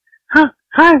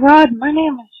Hi, Rod. My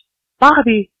name is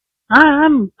Bobby.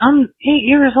 I'm 8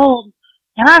 years old,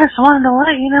 and I just wanted to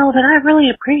let you know that I really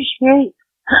appreciate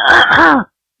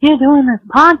you doing this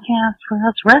podcast for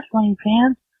us wrestling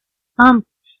fans.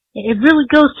 It really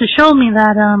goes to show me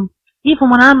that even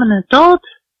when I'm an adult,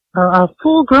 a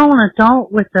full-grown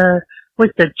adult with the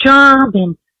job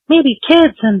and maybe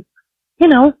kids and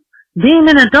being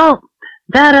an adult,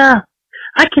 that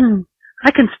I can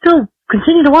still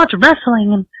continue to watch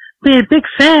wrestling and be a big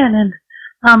fan, and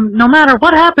no matter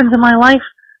what happens in my life,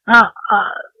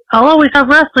 I'll always have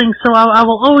wrestling, so I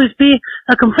will always be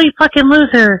a complete fucking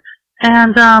loser,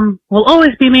 and will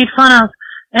always be made fun of,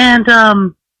 and a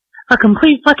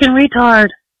complete fucking retard,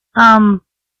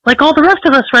 like all the rest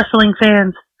of us wrestling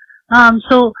fans.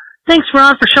 So thanks,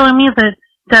 Rod, for showing me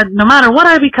that no matter what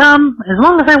I become, as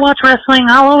long as I watch wrestling,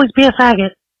 I'll always be a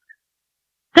faggot.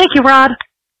 Thank you, Rod.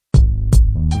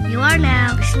 You are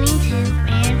now listening to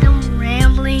Random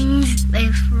Ramblings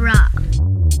with Rob.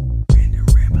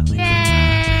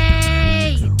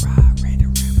 Yay!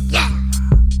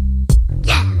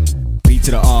 Yeah! B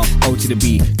to the R, O to the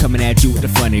B, coming at you with the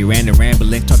funny random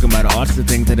rambling, talking about all the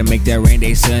things that'll make that rain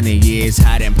day sunny. Yeah, it's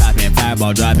hot and popping,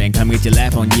 fireball dropping, come get your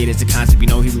laugh on. Yeah, that's the concept, you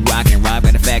know he be rocking. Rob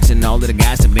got the facts and all of the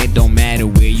gossip. It don't matter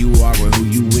where you are or who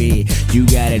you with, you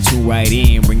got it tune right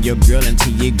in. Bring your girl into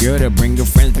your girl to bring your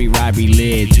friends, be Rob, be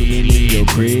lit. Tune in your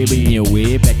crib, in your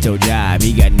whip, at your job.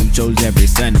 He got new shows every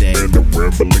Sunday. Here we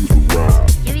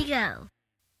go.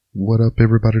 What up,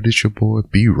 everybody? This your boy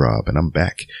B-Rob, and I'm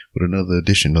back with another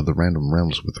edition of the Random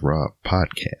Rambles with Rob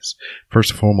podcast.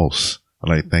 First and foremost, I'd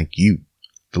like to thank you,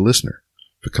 the listener,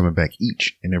 for coming back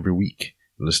each and every week,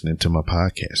 listening to my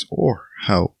podcast, or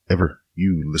however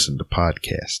you listen to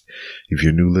podcasts. If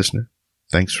you're a new listener,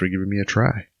 thanks for giving me a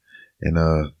try. And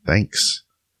thanks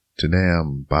to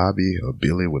damn Bobby or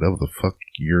Billy, whatever the fuck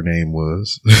your name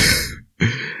was,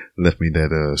 left me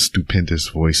that stupendous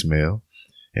voicemail.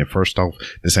 And first off,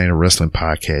 this ain't a wrestling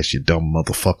podcast, you dumb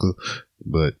motherfucker.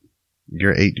 But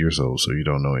you're 8 years old, so you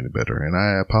don't know any better. And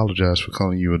I apologize for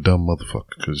calling you a dumb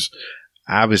motherfucker, because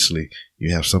obviously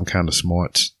you have some kind of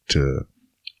smarts to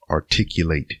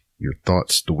articulate your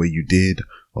thoughts the way you did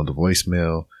on the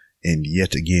voicemail. And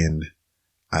yet again,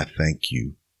 I thank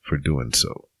you for doing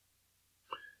so.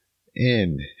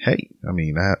 And hey, I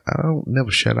mean, I don't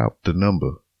never shut out the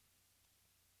number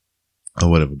or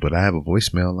whatever, but I have a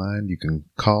voicemail line. You can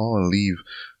call and leave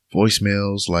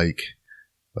voicemails like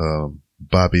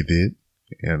Bobby did,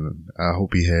 and I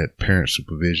hope he had parent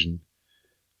supervision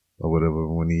or whatever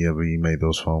whenever he made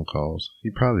those phone calls. He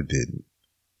probably didn't,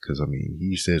 because I mean,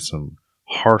 he said some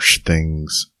harsh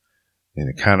things and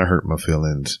it kind of hurt my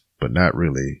feelings, but not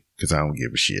really, because I don't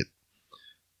give a shit.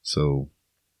 So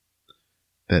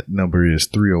that number is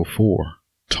 304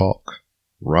 Talk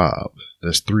Rob.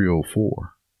 That's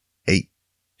 304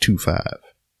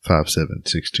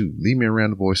 825-5762. Leave me a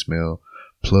random voicemail.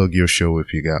 Plug your show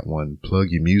if you got one. Plug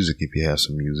your music if you have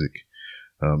some music.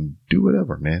 Do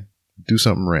whatever, man. Do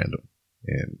something random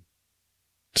and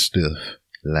stuff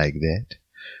like that.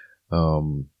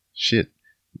 Shit.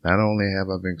 Not only have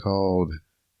I been called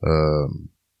a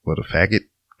faggot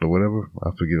or whatever.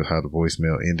 I forget how the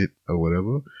voicemail ended or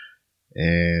whatever.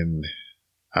 And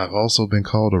I've also been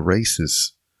called a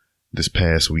racist this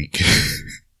past week.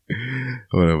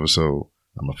 Whatever. So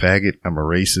I'm a faggot, I'm a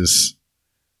racist,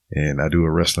 and I do a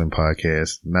wrestling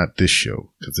podcast. Not this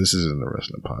show, because this isn't a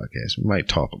wrestling podcast. We might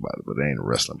talk about it, but it ain't a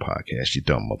wrestling podcast, you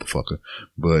dumb motherfucker.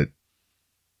 But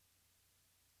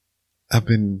I've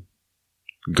been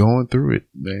going through it,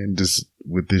 man, just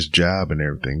with this job and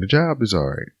everything. The job is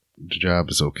alright. The job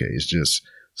is okay. It's just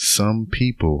some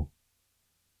people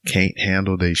can't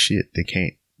handle their shit. They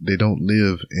don't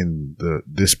live in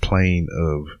this plane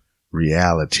of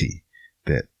reality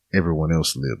that everyone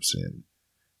else lives in.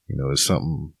 You know, it's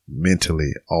something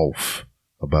mentally off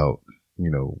about, I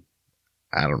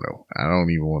don't know. I don't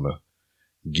even want to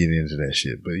get into that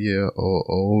shit. But yeah,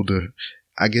 older.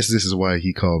 I guess this is why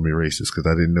he called me racist, because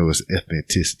I didn't know his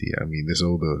ethnicity. I mean, this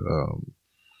older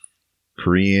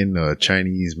Korean or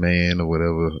Chinese man or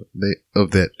whatever,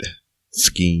 of that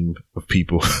scheme of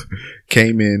people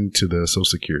came into the Social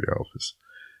Security office.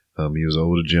 He was an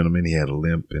older gentleman. He had a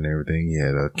limp and everything. He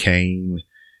had a cane,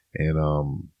 and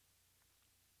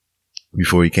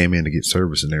before he came in to get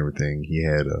service and everything, he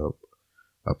had a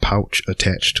pouch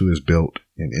attached to his belt,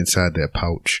 and inside that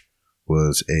pouch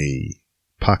was a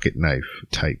pocket knife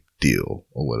type deal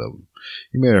or whatever.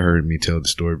 You may have heard me tell the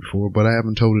story before, but I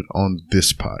haven't told it on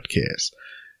this podcast.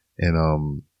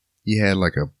 And he had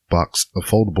like a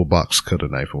foldable box cutter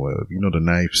knife or whatever. You know, the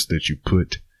knives that you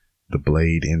put the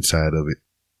blade inside of it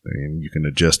and you can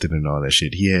adjust it and all that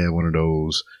shit. He had one of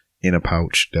those in a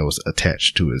pouch that was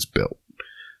attached to his belt.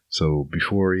 So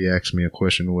before he asked me a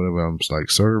question or whatever, I'm just like,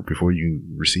 sir, before you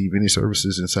receive any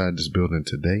services inside this building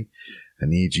today, I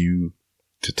need you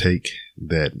to take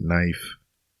that knife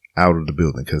out of the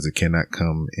building because it cannot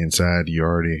come inside. You're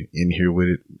already in here with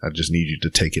it. I just need you to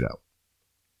take it out.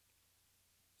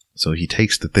 So he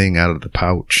takes the thing out of the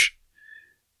pouch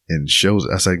and shows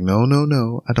it. I was like,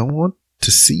 no. I don't want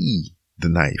to see the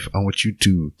knife. I want you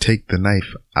to take the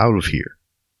knife out of here.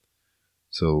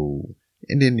 So,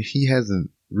 and then he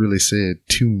hasn't really said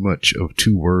too much of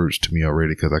 2 words to me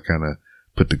already because I kind of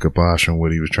put the kibosh on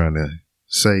what he was trying to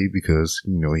say because,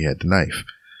 you know, he had the knife.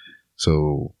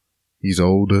 So he's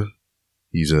older.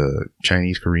 He's a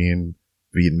Chinese, Korean,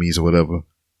 Vietnamese or whatever.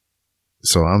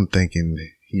 So I'm thinking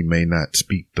he may not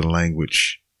speak the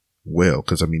language well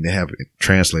because, I mean, they have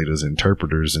translators,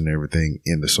 interpreters and everything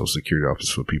in the Social Security office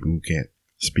for people who can't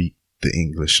speak the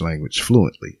English language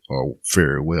fluently or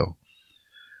very well.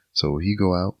 So he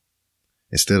go out.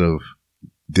 Instead of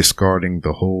discarding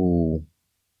the whole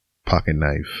pocket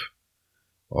knife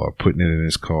or putting it in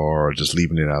his car or just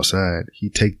leaving it outside, he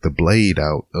take the blade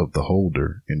out of the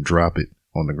holder and drop it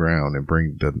on the ground and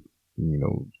bring the, you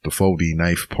know, the foldy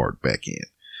knife part back in.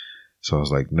 So I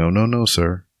was like, no,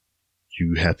 sir.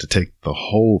 You have to take the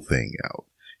whole thing out.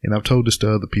 And I've told this to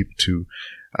other people too.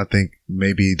 I think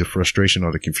maybe the frustration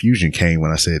or the confusion came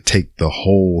when I said take the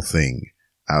whole thing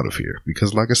out of here.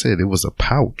 Because like I said, it was a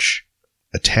pouch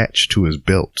attached to his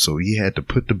belt. So he had to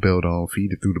put the belt on,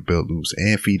 feed it through the belt loops,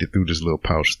 and feed it through this little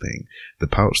pouch thing. The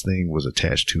pouch thing was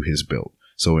attached to his belt.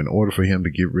 So in order for him to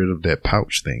get rid of that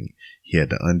pouch thing, he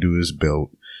had to undo his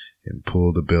belt and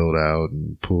pull the belt out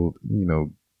and pull, you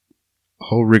know,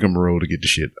 whole rigmarole to get the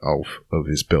shit off of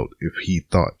his belt if he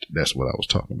thought that's what I was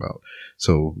talking about.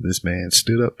 So this man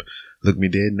stood up, looked me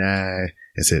dead in the eye,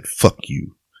 and said, "Fuck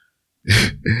you,"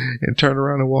 and turned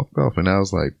around and walked off. And I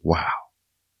was like, wow.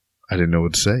 I didn't know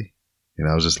what to say. And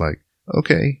I was just like,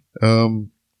 okay,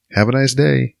 have a nice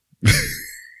day.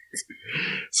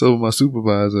 So my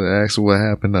supervisor asked what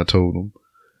happened. I told him.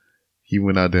 He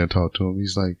went out there and talked to him.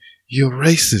 He's like, "You're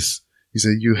racist." He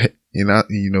said, and I,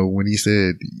 you know, when he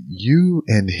said, "You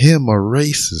and him are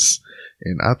racist,"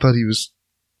 and I thought he was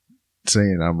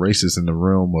saying I'm racist in the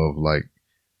realm of like,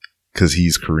 cause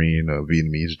he's Korean or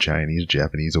Vietnamese or Chinese or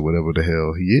Japanese or whatever the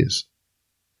hell he is.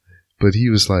 But he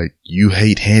was like, "You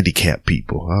hate handicapped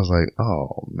people." I was like,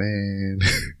 oh man.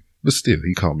 But still,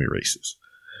 he called me racist.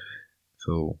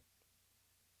 So,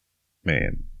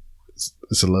 man,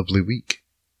 it's a lovely week.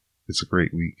 It's a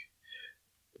great week.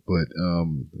 But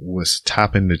what's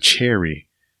topping the cherry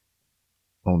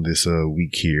on this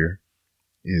week here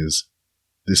is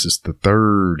this is the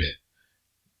 3rd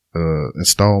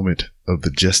installment of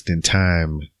the Just in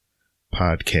Time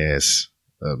podcast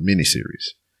miniseries.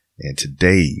 And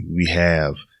today we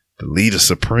have the leader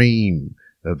supreme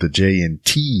of the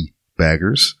J&T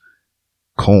baggers,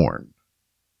 Korn.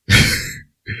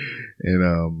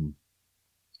 And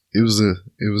it was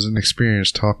an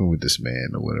experience talking with this man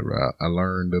or whatever. I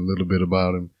learned a little bit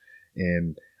about him,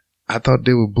 and I thought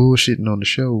they were bullshitting on the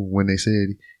show when they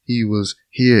said he was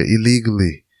here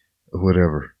illegally or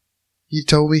whatever. He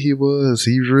told me he was.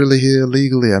 He was really here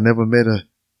illegally. I never met a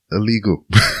illegal.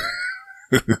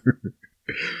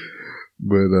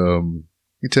 But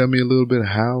he tell me a little bit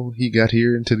how he got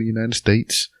here into the United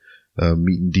States,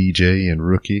 meeting DJ and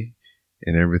Rookie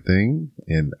and everything.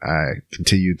 And I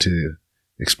continue to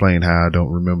explain how I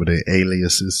don't remember the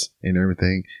aliases and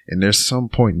everything. And there's some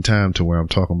point in time to where I'm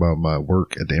talking about my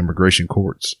work at the immigration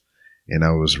courts, and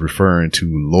I was referring to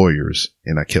lawyers,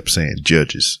 and I kept saying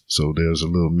judges. So there's a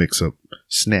little mix-up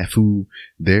snafu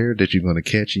there that you're going to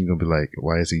catch, and you're going to be like,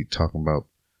 why is he talking about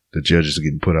the judges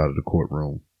getting put out of the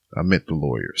courtroom? I meant the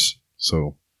lawyers.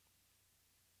 So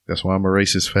that's why I'm a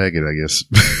racist faggot, I guess,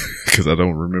 because I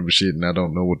don't remember shit and I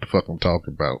don't know what the fuck I'm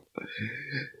talking about.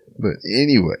 But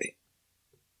anyway,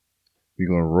 we're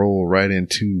going to roll right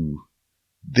into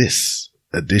this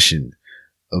edition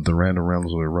of the Random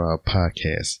Rambles with Rob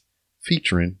podcast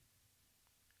featuring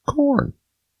Korn.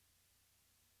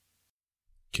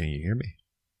 Can you hear me?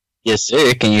 Yes,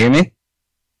 sir. Can you hear me?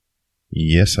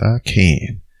 Yes, I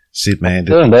can. Sit, man.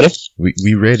 Doing, buddy.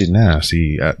 We ready now.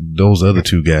 See, those other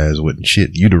 2 guys wasn't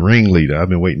shit. You the ringleader. I've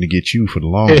been waiting to get you for the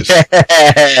longest.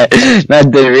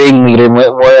 Not the ringleader, more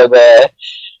of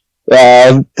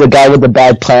the guy with the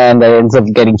bad plan that ends up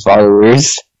getting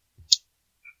followers.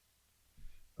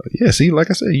 Yeah, see, like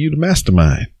I said, you the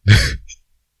mastermind.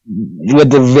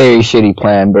 With the very shitty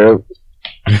plan, bro.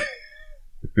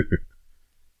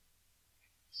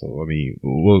 So, I mean,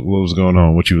 what was going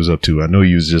on? What you was up to? I know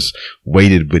you was just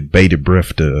waited with bated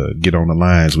breath to get on the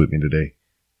lines with me today.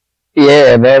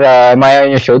 Yeah, man, am I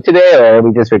on your show today, or are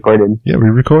we just recording? Yeah,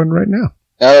 we're recording right now.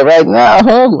 Right now,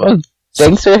 huh? Well,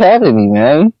 thanks for having me,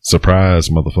 man. Surprise,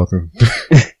 motherfucker.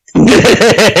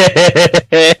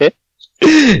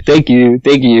 Thank you.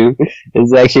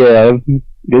 It's actually,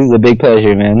 this is a big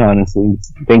pleasure, man, honestly.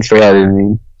 Thanks for having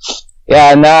me.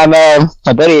 Yeah, no,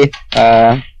 my buddy,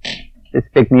 just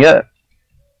picked me up.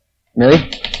 Really?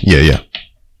 Yeah.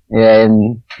 Yeah,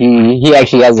 and he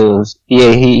actually has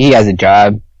he has a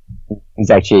job. He's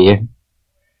actually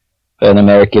an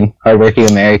American, hardworking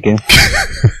American.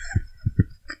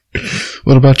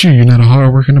 What about you? You're not a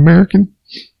hardworking American?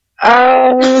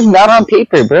 Not on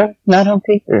paper, bro. Not on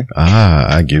paper.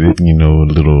 I get it. You know, a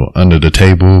little under the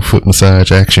table foot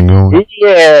massage action going.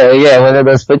 Yeah, one of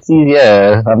those footsies.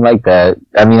 Yeah, I'm like that.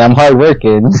 I mean, I'm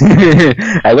hardworking.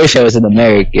 I wish I was an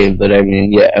American, but I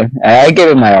mean, yeah, I give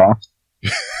it my all.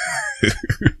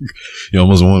 You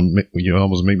almost make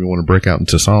me want to break out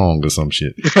into song or some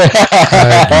shit.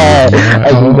 I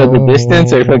can go the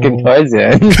distance or fucking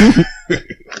Tarzan.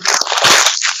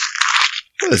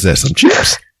 What is that? Some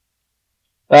chips?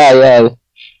 Yeah.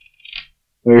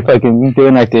 We were fucking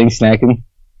doing our thing, snacking.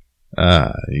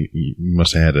 You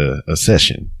must have had a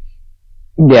session.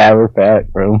 Yeah, we're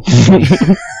fat, bro.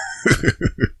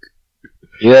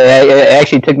 Yeah, it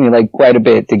actually took me like quite a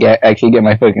bit to get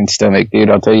my fucking stomach,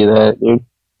 dude. I'll tell you that, dude.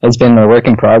 It's been a work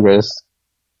in progress.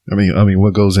 I mean,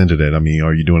 what goes into that? I mean,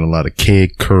 are you doing a lot of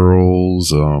keg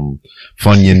curls,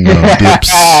 Funyun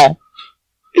dips?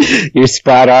 You're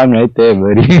spot on right there,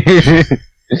 buddy.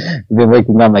 I've been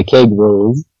working on my keg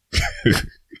rolls.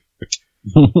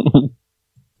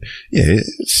 Yeah,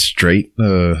 it's straight.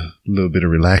 A little bit of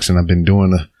relaxing. I've been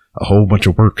doing a whole bunch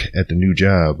of work at the new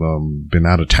job. Been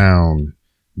out of town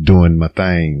doing my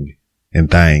thing and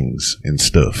things and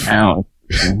stuff. Ow.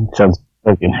 Sounds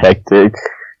fucking hectic.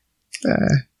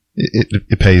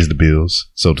 It pays the bills,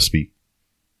 so to speak.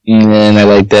 Man, I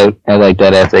like that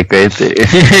ethic right there.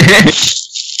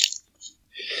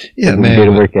 Yeah, man.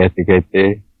 Good work ethic right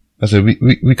there. I said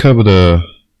we covered a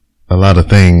lot of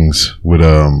things with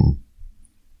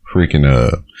freaking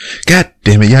God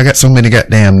damn it, y'all got so many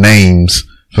goddamn names.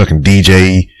 Fucking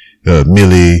DJ,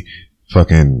 Millie,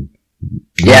 fucking.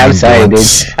 Yeah, I'm sorry, dude.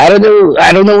 I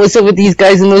don't know what's up with these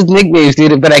guys and those nicknames,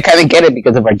 dude. But I kind of get it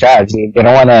because of our jobs, dude. They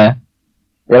don't want to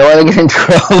get in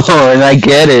trouble, and I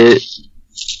get it.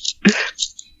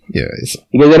 Yeah,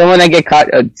 because they don't want to get caught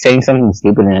saying something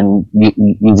stupid and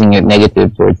using it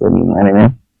negative towards them. I don't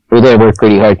know. We did work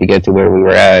pretty hard to get to where we were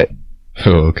at.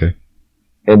 Oh, okay.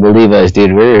 And believe us,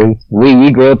 dude.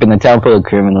 We grew up in a town full of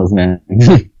criminals, man.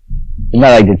 It's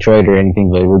not like Detroit or anything,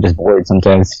 but we're just bored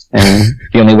sometimes. And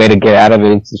the only way to get out of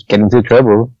it is just get into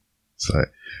trouble. It's like,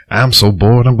 I'm so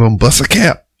bored, I'm going to bust a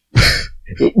cap.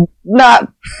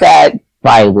 Not that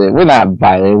violent. We're not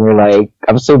violent. We're like,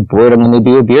 I'm so bored, I'm going to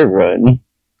do a beer run.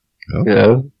 Okay. You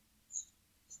know?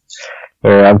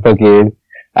 Or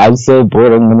I'm so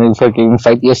bored, I'm going to fucking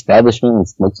fight the establishment and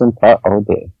smoke some pot all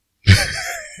day.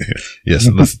 Yes,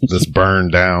 let's burn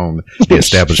down the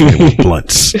establishment with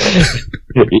blunts.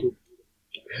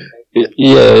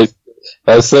 Yeah,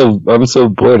 I'm so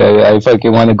bored. I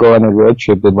fucking want to go on a road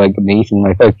trip with like me in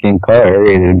my fucking car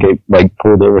and get like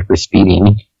pulled over for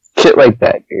speeding. Shit like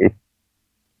that, dude.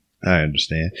 I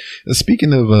understand.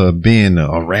 Speaking of being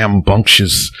a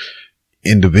rambunctious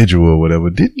individual or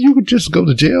whatever, didn't you just go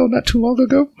to jail not too long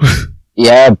ago?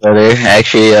 Yeah, brother.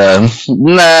 Actually, I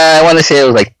want to say it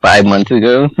was like 5 months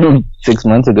ago, 6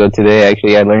 months ago today.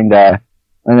 Actually, I learned my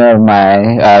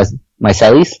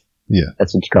cellies. Yeah,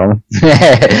 that's what you call him.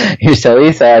 Your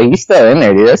cellies. He's still in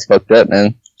there, dude. That's fucked up,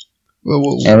 man.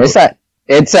 Well, and it's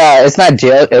not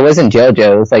jail. It wasn't jail.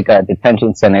 It was like a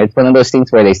detention center. It's one of those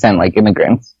things where they send like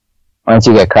immigrants once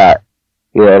you get caught.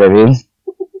 You know what I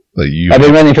mean? I've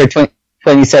been running for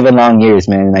 27 long years,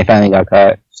 man, and I finally got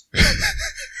caught.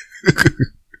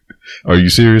 Are you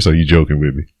serious? Or are you joking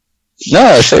with me?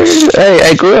 No, sir.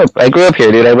 I grew up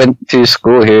here, dude. I went to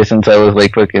school here since I was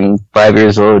like fucking 5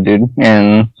 years old, dude.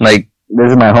 And like, this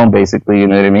is my home basically, you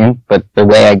know what I mean? But the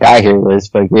way I got here was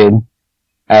fucking,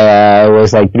 I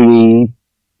was like three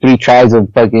tries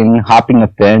of fucking hopping a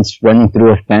fence, running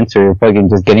through a fence, or fucking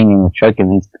just getting in the truck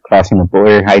and crossing the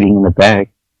border, hiding in the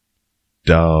back.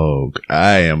 Dog,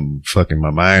 I am fucking, my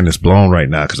mind is blown right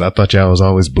now because I thought y'all was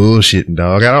always bullshitting,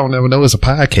 dog. I don't ever know it's a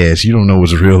podcast. You don't know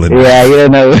what's real in it. Yeah, you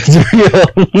don't know what's real.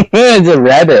 It's a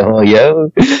rabbit hole,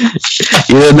 yo.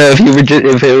 You don't know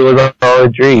if it was all a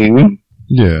dream.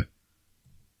 Yeah.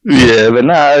 Yeah, but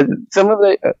nah, some of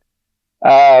the,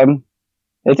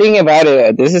 The thing about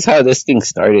it, this is how this thing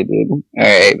started, dude.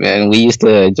 Alright, man. We used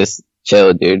to just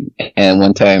chill, dude. And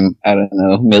one time, I don't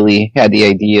know, Millie had the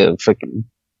idea of freaking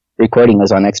recording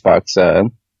us on Xbox, he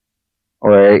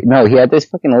had this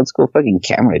fucking old school fucking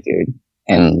camera, dude.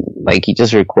 And, like, he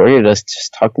just recorded us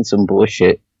just talking some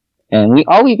bullshit. And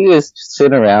all we do is just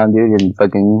sit around, dude, and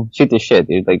fucking shoot the shit,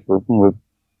 dude. Like, we're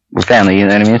family, you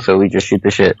know what I mean? So we just shoot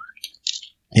the shit.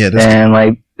 Yeah, and,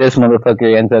 like, this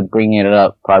motherfucker ends up bringing it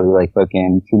up probably, like,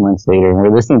 fucking 2 months later. And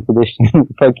we're listening to this shit,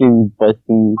 fucking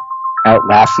busting out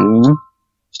laughing.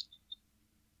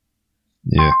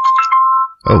 Yeah.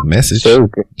 Oh, message. So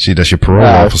good. See, that's your parole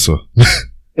officer.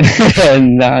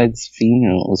 Nah, it's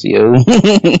females, yo.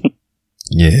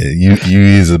 Yeah, you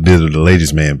is a bit of the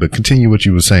ladies' man, but continue what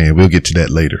you were saying. We'll get to that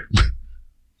later.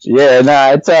 Yeah,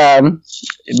 nah, it's,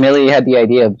 Millie had the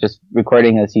idea of just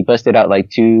recording us. He busted out like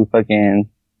 2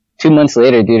 months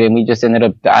later, dude, and we just ended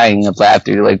up dying of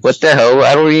laughter. Like, what the hell?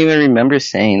 I don't even remember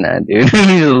saying that, dude.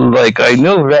 Like, I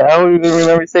know, but I don't even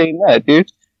remember saying that,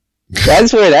 dude.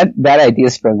 That's where that idea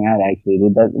sprung out, actually,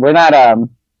 dude. We're not,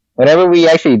 whatever we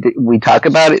talk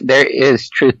about it, there is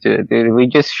truth to it, dude. We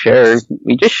just share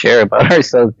about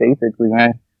ourselves, basically,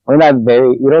 man. We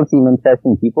don't seem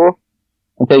interesting people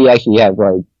until you actually have,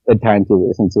 like, the time to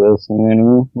listen to us, you know what I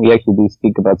mean? We actually do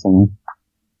speak about some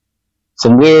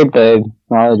weird but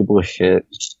knowledgeable shit.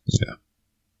 Yeah.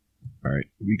 Alright,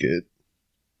 we good.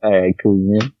 Alright, cool,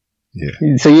 man.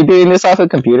 Yeah. So you're doing this off a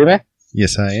computer, man?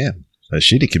 Yes, I am. A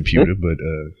shitty computer, but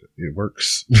it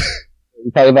works.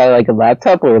 You talking about like a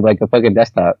laptop or like a fucking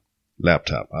desktop?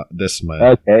 Laptop. That's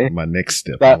my next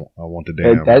step. I want the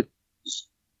damn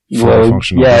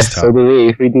functional desktop. So do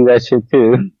we. We do that shit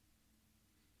too.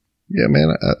 Yeah,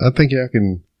 man. I think y'all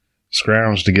can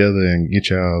scrounge together and get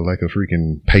y'all like a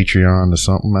freaking Patreon or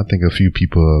something. I think a few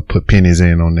people put pennies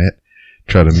in on that.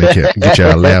 Try to get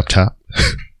y'all a laptop.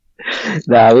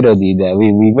 Nah, we don't need that.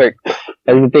 We work.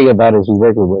 That's the thing about us. We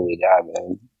work with what we got,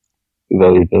 man. We've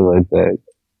always been like that.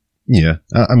 Yeah,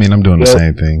 I mean, I'm doing the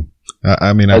same thing.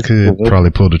 I mean, I could probably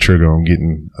pull the trigger on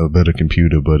getting a better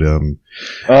computer, but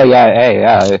Oh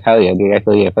yeah, hell yeah, dude! I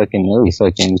feel you. Fucking really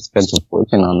fucking spent some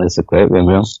fortune on this equipment,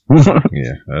 bro.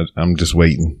 Yeah, I'm just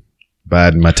waiting,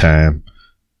 biding my time.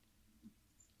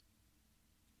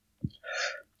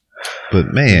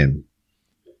 But man,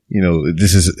 you know,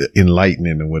 this is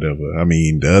enlightening or whatever. I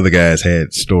mean, the other guys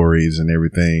had stories and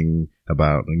everything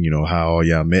about, you know, how all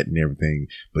y'all met and everything,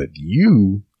 but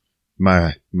you,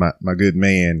 my good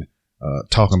man,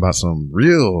 talking about some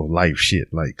real life shit,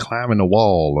 like climbing a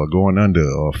wall or going under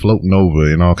or floating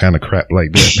over and all kind of crap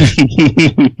like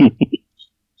that.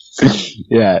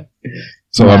 Yeah.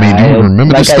 So, I mean, do you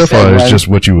remember this stuff or is just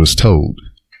what you was told?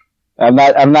 I'm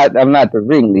not the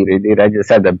ringleader, dude. I just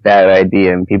had the bad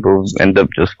idea and people end up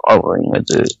just following with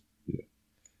it.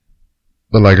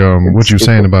 But like, what you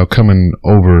saying about coming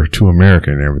over to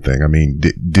America and everything? I mean,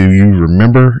 do you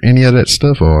remember any of that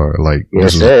stuff or like?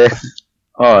 Yes, sir.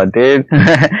 Oh, dude.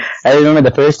 I remember the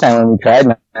first time when we tried,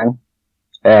 man.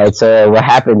 So what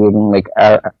happened, dude, like,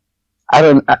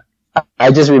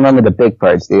 I just remember the big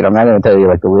parts, dude. I'm not gonna tell you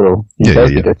like the little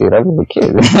details because, dude, I was a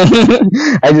kid.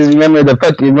 I just remember the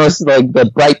fucking most, like, the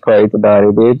bright parts about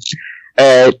it, dude.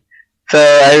 So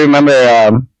I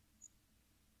remember,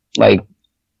 like,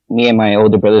 me and my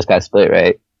older brothers got split,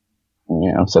 right?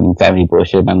 You know, some family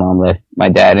bullshit. My mom left my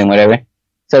dad and whatever.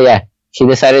 So yeah, she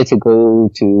decided to go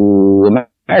to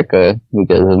America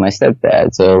because of my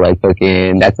stepdad. So like,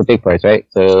 fucking, that's the big parts, right?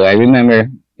 So I remember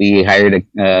we hired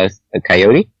a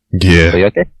coyote. Yeah.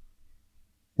 Coyote.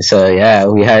 So yeah,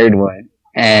 we hired one.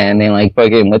 And then like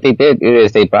fucking what they did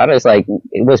is they brought us like,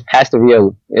 it was past the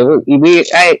Rio.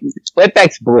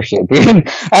 Wetback's bullshit, dude.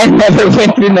 I never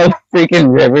went through no freaking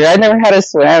river. I never had to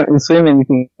swim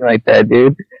anything like that,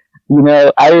 dude. You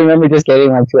know, I remember just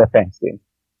getting onto a fence, dude.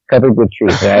 Covered with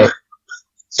trees, right?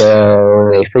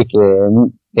 So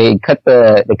they cut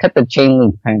the chain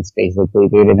link fence basically,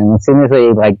 dude. And then as soon as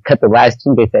they like cut the last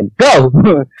tree, they said, go!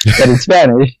 Said in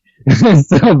Spanish.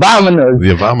 So vámonos.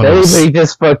 Yeah, vámonos. Everybody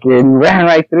just fucking ran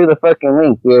right through the fucking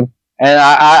link, dude. And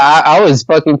I was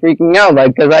fucking freaking out,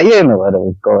 like, cause I didn't know what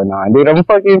was going on, dude. I'm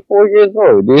fucking 4 years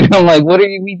old, dude. I'm like, what are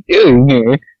we doing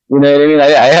here? You know what I mean? I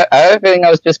have a feeling I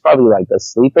was just probably like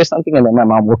asleep or something, and then my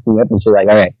mom woke me up and she's like,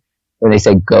 alright. And they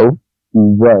said, go,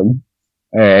 run.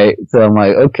 Alright. So I'm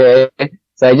like, okay.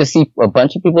 So I just see a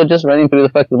bunch of people just running through the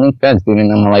fucking link fence, dude.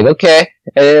 And I'm like, okay.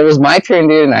 And then it was my turn,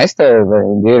 dude, and I started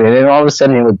running, dude. And then all of a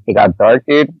sudden it got dark,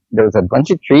 dude. There was a bunch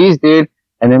of trees, dude.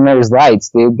 And then there was lights,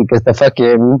 dude, because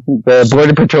the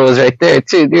Border Patrol was right there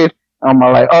too, dude. I'm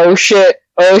like, oh shit.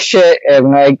 oh shit,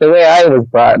 and like the way I was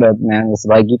brought up, man, was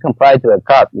like you comply to a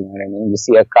cop, you know what I mean? You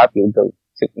see a cop, you go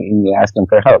to and you ask him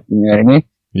for help, you know what I mean?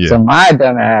 Yeah. So my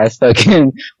dumb ass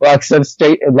fucking walks up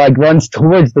straight and like runs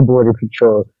towards the border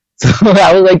patrol. So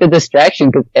I was like the distraction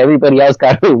because everybody else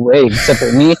got away except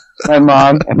for me, my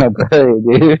mom, and my brother,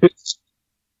 dude.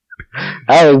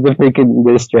 I was the freaking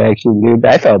distraction, dude.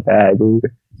 I felt bad, dude.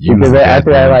 Because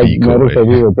after I like noticed what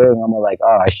we were doing, I'm like,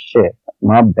 oh shit,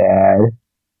 my bad.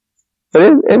 But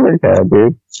it worked out,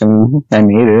 dude. And I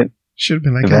made it. Should have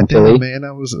been like, goddamn, man,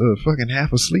 I was fucking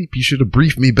half asleep. You should have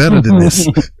briefed me better than this.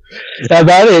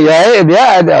 About it, right?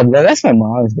 Yeah, that's my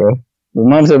mom's, bro. My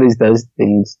mom's always does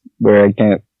things where I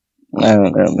don't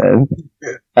know, man.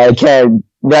 I can't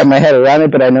wrap my head around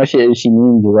it, but I know she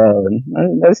means well.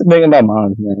 And that's the thing about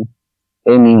moms, man.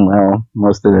 They mean well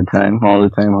most of the time, all the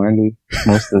time, hardly.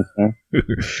 Most of the time.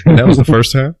 And that was the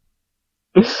first time?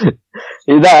 I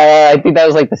think that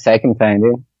was like the second time,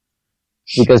 dude.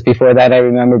 Because before that, I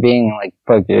remember being like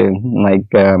fucking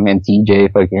and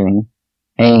TJ fucking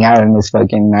hanging out in this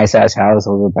fucking nice ass house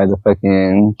over by the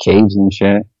fucking caves and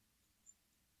shit.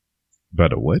 By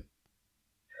the what?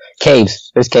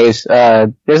 Caves. There's caves.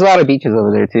 There's a lot of beaches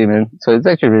over there too, man. So it's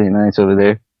actually really nice over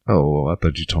there. Oh, I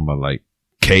thought you were talking about like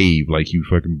cave, like you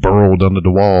fucking burrowed under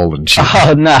the wall and shit.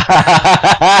 Oh, no.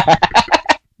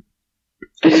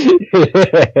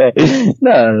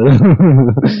 No.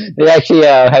 They actually,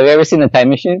 have you ever seen The Time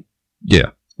Machine?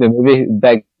 Yeah. The movie?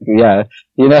 Yeah.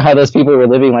 You know how those people were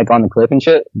living like on the cliff and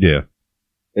shit? Yeah.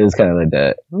 It was kind of like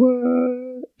that.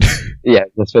 What? Yeah,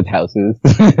 that's with houses.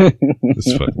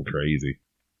 It's fucking crazy.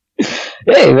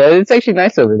 Hey, man, it's actually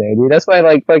nice over there, dude. That's why,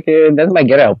 like, fucking, that's my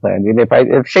get out plan, dude.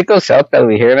 If shit goes south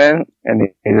over here, man, and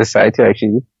they decide to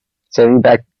actually send me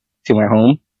back to my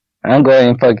home, I'm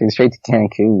going fucking straight to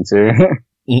Cancun, sir.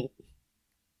 You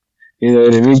know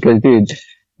what I mean? Cause, dude,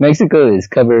 Mexico is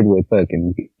covered with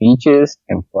fucking beaches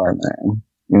and farmland.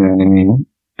 You know what I mean?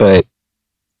 But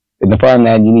in the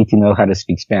farmland, you need to know how to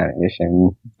speak Spanish,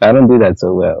 and I don't do that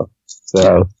so well.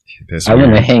 So I'm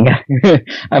gonna hang out.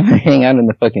 I'm gonna hang out in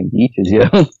the fucking beaches, yo.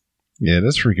 Yeah,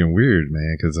 that's freaking weird,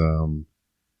 man. Because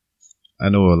I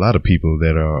know a lot of people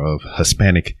that are of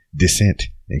Hispanic descent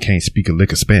and can't speak a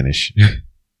lick of Spanish.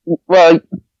 Well,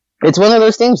 it's one of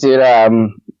those things, dude.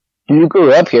 You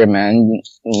grew up here, man.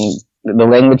 The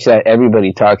language that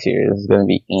everybody talks here is gonna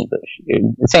be English,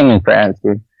 dude. The same in France,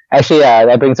 dude. Actually,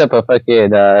 that brings up a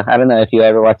fucking. I don't know if you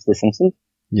ever watched The Simpsons.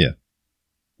 Yeah.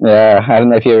 I don't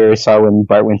know if you ever saw when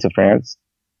Bart went to France.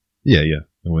 Yeah.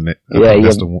 And when that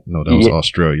was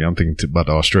Australia. I'm thinking about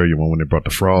the Australia one when they brought the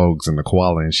frogs and the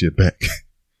koala and shit back.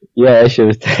 Yeah, that shit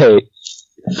was tight.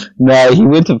 No, he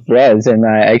went to France, and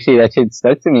actually that shit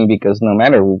stuck to me because no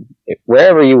matter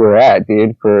wherever you were at,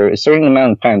 dude, for a certain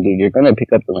amount of time, dude, you're gonna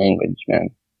pick up the language, man.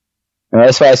 And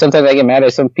that's why sometimes I get mad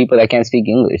at some people that can't speak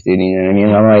English, dude. You know what I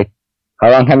mean? I'm like, how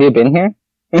long have you been here?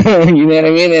 You know what I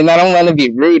mean? And I don't want to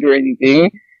be rude or anything.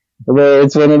 But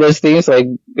it's one of those things like,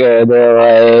 they're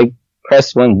like,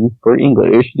 press 1 for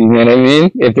English, you know what I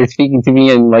mean? If they're speaking to me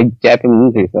in like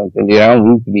Japanese or something, dude, I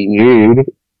don't need to be rude.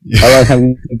 How long have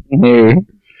you been here?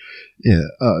 Yeah,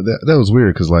 that was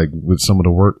weird because like with some of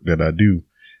the work that I do,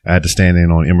 I had to stand in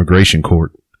on immigration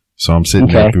court. So I'm sitting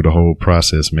there through the whole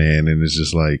process, man. And it's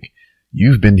just like,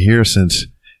 you've been here since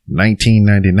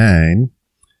 1999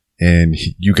 and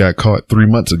you got caught 3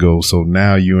 months ago. So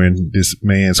now you're in this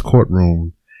man's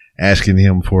courtroom asking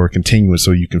him for a continuance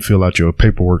so you can fill out your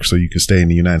paperwork so you can stay in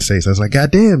the United States. I was like, God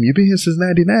damn, you've been here since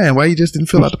 99. Why you just didn't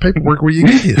fill out the paperwork where you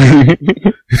get here?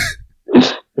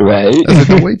 Right. I was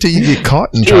like, wait till you get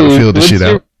caught and try to fill the shit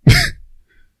out.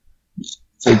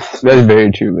 That's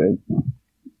very true, man.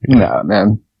 No,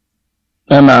 man.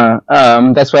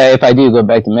 That's why if I do go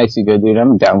back to Mexico, dude,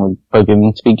 I'm down with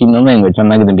fucking speaking the language. I'm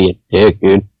not gonna be a dick,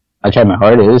 dude. I try my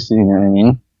hardest, you know what I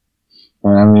mean?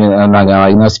 I'm not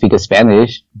gonna, speak a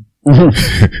Spanish. You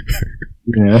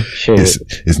know, shit.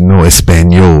 It's no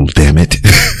Espanol, damn it.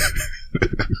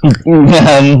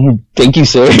 Thank you,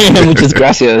 sir. Muchas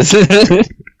gracias.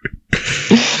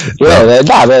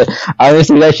 But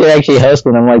honestly, that shit actually helps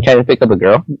when I'm like trying to pick up a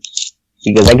girl.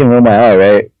 Because I can roll my eye,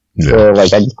 right? Yeah. So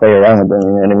like I just play around with them, you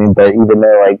know what I mean? But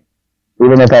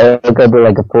even if I look up with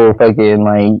like a full fucking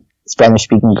like Spanish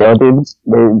speaking girl, dude,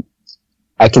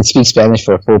 I can speak Spanish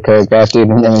for a full paragraph, dude,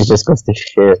 and then it just goes to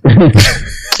shit.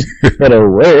 But it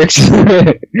works.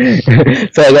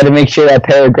 So I gotta make sure that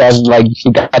paragraph, like,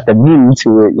 she got the meaning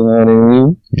to it, you know what I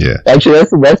mean? Yeah. Actually,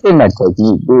 that's been my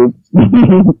technique, dude.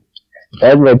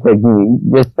 That's my technique.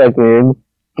 Just fucking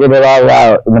get it all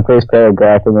out in the first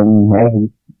paragraph, and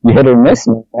then You hit or miss,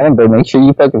 man, but make sure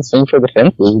you fucking swing for the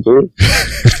fences, dude.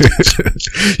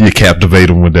 You captivate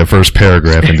them with that first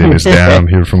paragraph, and then it's down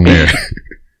here from there.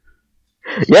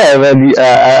 Yeah, man,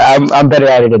 I'm better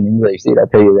at it in English, dude, I'll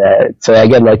tell you that. So I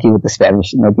get lucky with the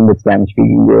Spanish, nothing but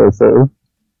Spanish-speaking girls, so.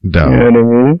 No. You know what I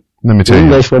mean? Let me tell you.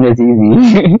 English one is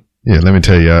easy. Yeah, let me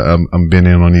tell you, I'm been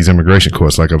in on these immigration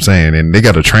courts, like I'm saying, and they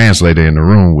got a translator in the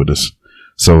room with us.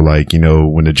 So, like, you know,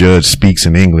 when the judge speaks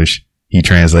in English, he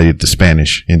translated to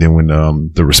Spanish, and then when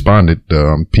the respondent,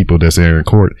 people that's there in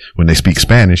court, when they speak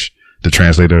Spanish, the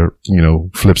translator, you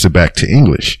know, flips it back to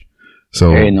English.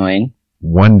 So very annoying.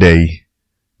 One day,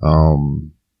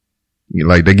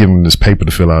 like they give them this paper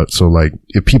to fill out. So, like,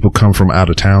 if people come from out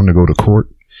of town to go to court,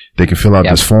 they can fill out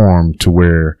this form to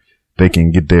where they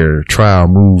can get their trial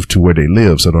moved to where they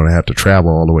live, so they don't have to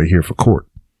travel all the way here for court.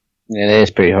 Yeah, that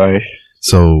is pretty harsh.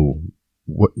 So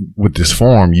with this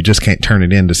form, you just can't turn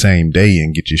it in the same day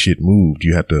and get your shit moved.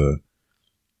 You have to,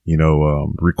 you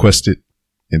know, request it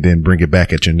and then bring it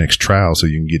back at your next trial so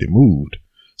you can get it moved.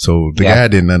 So the guy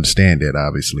didn't understand that,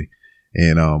 obviously.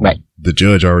 And the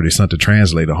judge already sent the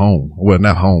translator home. Well,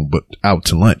 not home, but out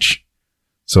to lunch.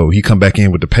 So he come back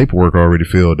in with the paperwork already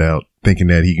filled out, thinking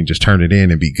that he can just turn it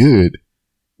in and be good.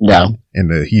 Yeah.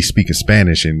 And he's speaking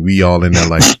Spanish, and we all in there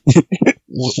like,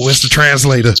 where's the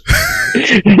translator?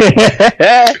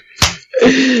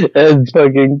 That's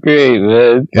fucking great,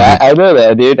 man. I know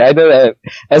that, dude. I know that.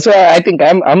 That's why I think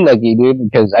I'm lucky,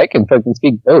 dude, because I can fucking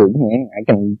speak both, man. I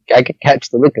can catch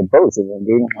the lick of both of them,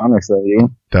 dude. Honestly,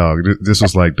 dude. Dog, this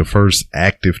was like the first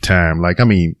active time. Like, I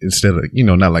mean, instead of, you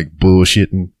know, not like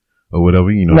bullshitting or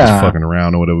whatever, you know, just fucking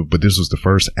around or whatever. But this was the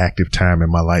first active time in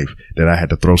my life that I had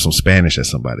to throw some Spanish at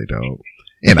somebody, dog.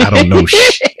 And I don't know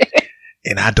shit.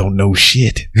 And I don't know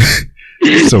shit.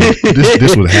 So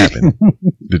this would happen.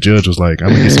 The judge was like,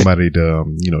 I'm gonna get somebody to,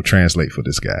 you know, translate for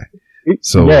this guy.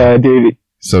 So yeah, dude.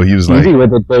 So he was like, you see what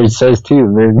the judge says too,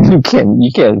 man. You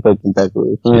can't fucking talk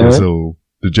with. Yeah. So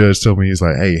the judge told me, he's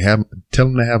like, hey, tell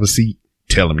him to have a seat.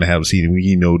 Tell him to have a seat. And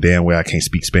you know damn well I can't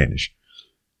speak Spanish.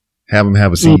 Have him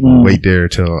have a seat and wait there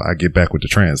till I get back with the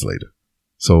translator.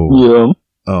 So,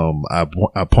 I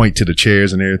point to the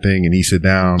chairs and everything, and he sit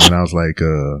down, and I was like,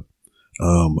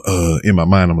 in my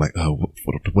mind, I'm like,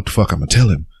 what the fuck I'm gonna tell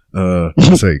him? I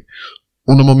say,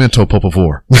 un momento, por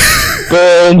favor.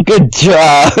 Good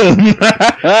job.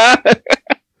 I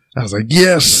was like,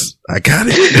 yes, I got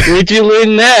it. Where'd you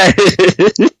learn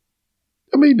that?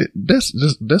 I mean, that's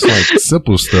like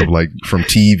simple stuff, like from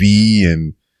TV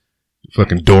and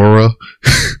fucking Dora.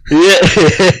 Yeah,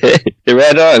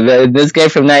 right on, man. This guy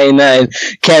from 99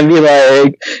 can't be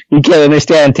like, you can't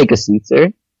understand. Take a seat,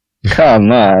 sir.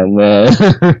 Come on, man.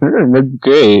 That's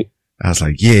great. I was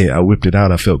like, yeah, I whipped it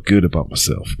out. I felt good about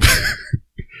myself.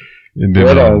 And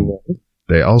then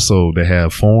they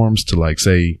have forms to, like,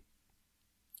 say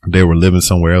they were living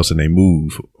somewhere else and they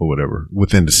move or whatever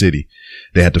within the city.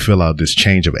 They had to fill out this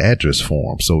change of address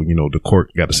form. So, you know, the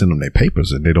court got to send them their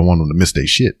papers and they don't want them to miss their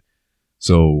shit.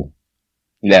 So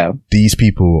these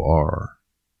people are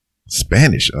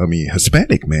Hispanic,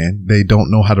 man. They don't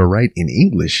know how to write in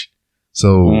English.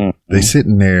 So they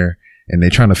sitting there and they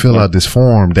trying to fill out this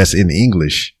form that's in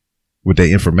English with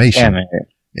their information.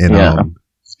 And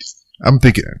I'm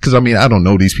thinking, because I mean, I don't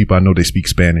know these people. I know they speak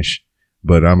Spanish,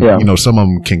 but you know, some of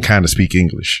them can kind of speak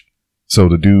English. So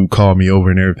the dude called me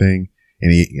over and everything,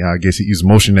 and I guess he was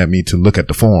motioning at me to look at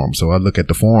the form. So I look at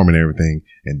the form and everything,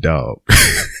 and dog.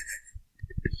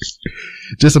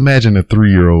 Just imagine a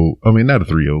 3-year-old. I mean, not a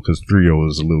 3-year-old, because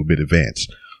 3-year-old is a little bit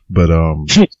advanced, but a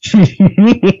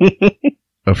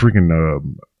freaking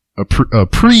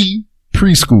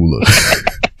preschooler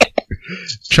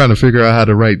trying to figure out how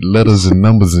to write letters and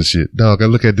numbers and shit. Dog, I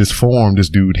look at this form this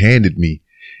dude handed me,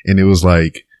 and it was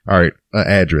like, all right, an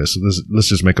address. Let's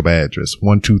just make up an address.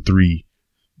 123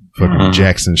 fucking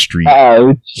Jackson Street,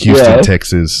 Houston,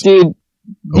 Texas.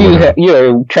 Dude,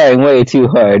 you're trying way too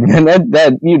hard, man.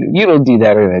 That you don't do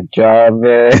that in a job,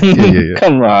 man. Yeah.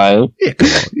 Come on.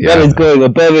 That is going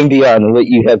above and beyond what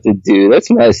you have to do. That's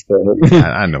messed up.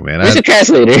 I know, man. Where's the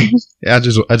translator? I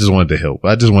just wanted to help.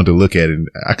 I just wanted to look at it.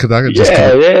 I could just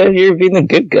you're being a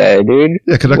good guy, dude.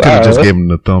 Yeah, because I could have just given him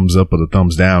the thumbs up or the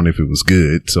thumbs down if it was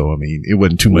good. So I mean, it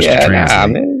wasn't too much to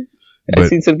translate. Man. I've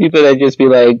seen some people that just be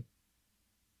like,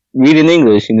 read in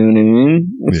English, you know what I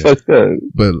mean? It's fucked up.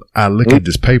 But I look at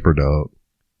this paper, dog,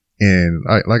 and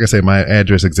like I said, my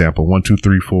address example,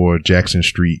 1234 Jackson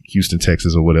Street, Houston,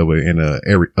 Texas, or whatever, in a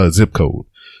zip code.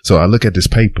 So I look at this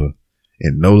paper,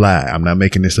 and no lie, I'm not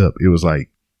making this up. It was like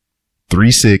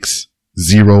 360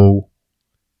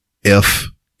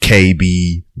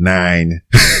 FKB9.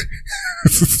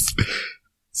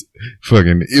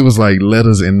 fucking, it was like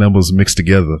letters and numbers mixed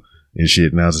together and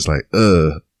shit. And I was just like,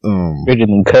 written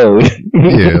in code.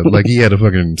 Yeah, like he had a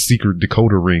fucking secret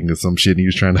decoder ring or some shit and he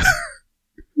was trying to.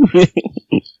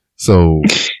 So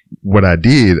what I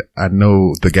did, I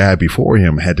know the guy before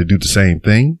him had to do the same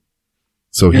thing.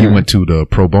 So he went to the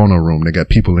pro bono room. They got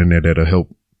people in there that'll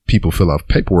help people fill out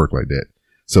paperwork like that.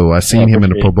 So I seen him in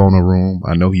the pro bono room.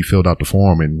 I know he filled out the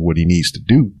form and what he needs to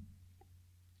do.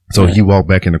 So he walked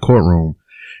back in the courtroom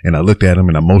and I looked at him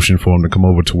and I motioned for him to come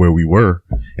over to where we were.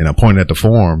 And I pointed at the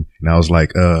form and I was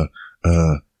like,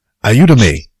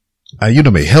 Ayúdame,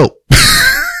 help.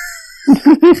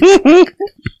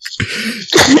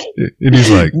 And he's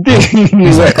like,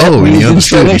 oh, and he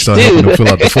understood. He started helping him fill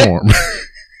out the form.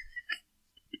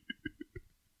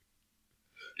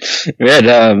 Right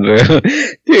on, bro.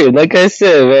 Dude, like I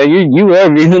said, man, you are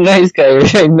being a nice guy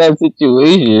in that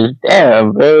situation.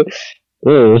 Damn, bro.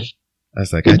 Ugh. I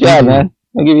was like, good job, man.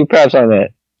 I'll give you props on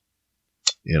that.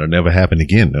 It'll never happen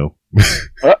again, though.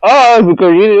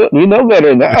 Because you know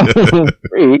better now.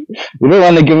 You don't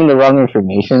want to give him the wrong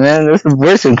information, man. That's the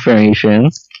worst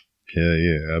information.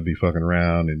 Yeah. I'd be fucking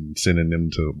around and sending them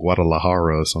to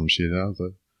Guadalajara or some shit. I was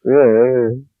like, yeah.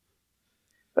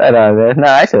 Right on, man. No,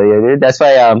 I feel you, dude. That's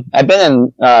why, I've been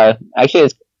in, actually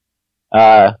it's,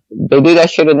 they do that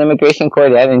shit in immigration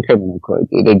court and in criminal court,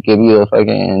 dude. They give you a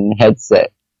fucking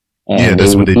headset. Yeah,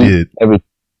 that's what they did.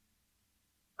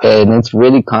 And it's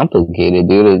really complicated,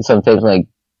 dude. And sometimes, like,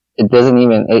 it doesn't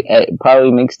even, it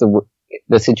probably makes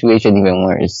the situation even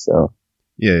worse, so.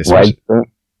 Yeah,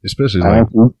 especially like,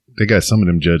 they got some of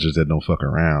them judges that don't fuck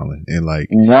around. And like,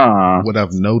 what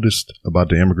I've noticed about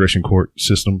the immigration court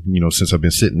system, you know, since I've been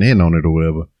sitting in on it or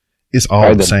whatever, it's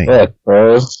all the same.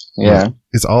 Bro. Yeah.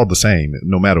 It's all the same,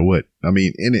 no matter what. I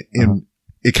mean, and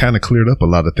it kind of cleared up a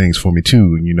lot of things for me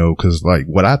too, you know, cause like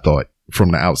what I thought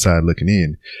from the outside looking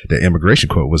in, the immigration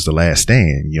court was the last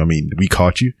stand. You know what I mean? We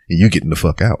caught you and you getting the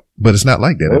fuck out. But it's not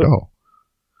like that at all.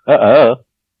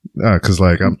 Cause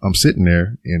like I'm sitting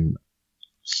there and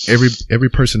every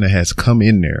person that has come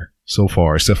in there so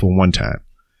far, except for one time,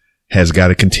 has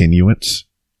got a continuance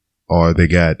or they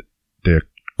got their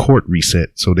court reset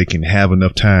so they can have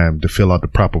enough time to fill out the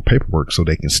proper paperwork so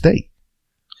they can stay.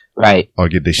 Right. Or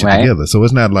get their shit together. So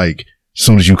it's not like as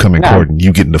soon as you come in court and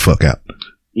you getting the fuck out.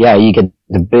 Yeah, you get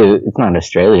the boot. It's not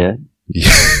Australia. Yeah.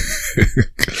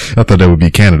 I thought that would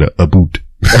be Canada, a boot.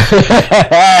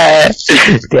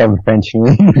 Damn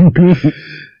Frenchman.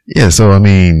 Yeah, so I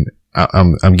mean,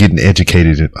 I'm getting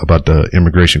educated about the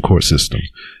immigration court system,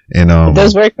 and it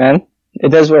does work, man. It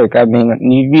does work. I mean,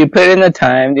 you put in the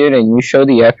time, dude, and you show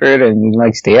the effort, and you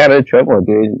like stay out of trouble,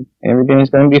 dude. Everything's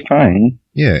gonna be fine.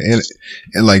 Yeah,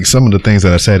 and like some of the things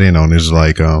that I sat in on is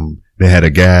like they had a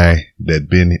guy that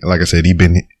been, like I said, he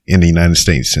been in the United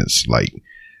States since like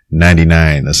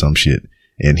 99 or some shit,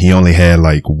 and he only had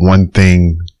like one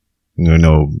thing, you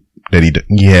know, that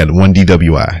he had one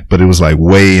DWI, but it was like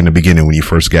way in the beginning when he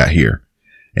first got here,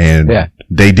 and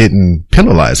they didn't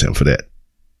penalize him for that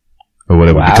or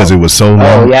whatever because it was so long.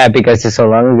 Oh yeah, because it's so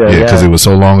long ago. Yeah, because it was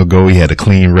so long ago. He had a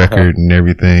clean record and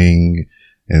everything,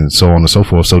 and so on and so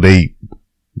forth. So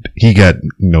he got,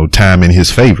 you know, time in his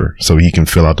favor, so he can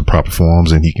fill out the proper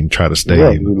forms and he can try to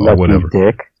stay or whatever.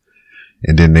 Dick.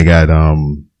 And then they got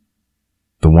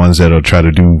the ones that'll try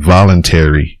to do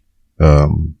voluntary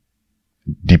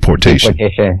deportation.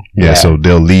 Yeah, so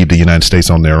they'll leave the United States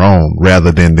on their own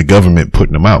rather than the government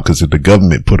putting them out. Because if the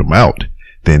government put them out,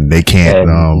 then they can't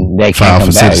file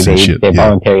for citizenship. They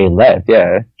voluntarily left.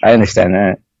 Yeah, I understand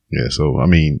that. Yeah, so I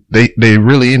mean, they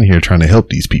really in here trying to help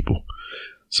these people.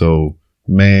 So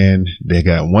man, they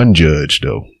got one judge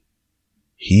though.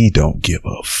 He don't give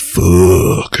a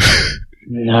fuck.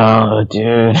 No,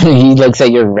 dude. He looks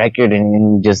at your record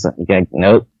and just like,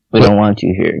 nope, we don't want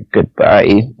you here.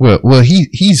 Goodbye. Well,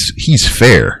 he's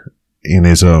fair in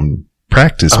his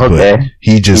practice, but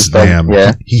he just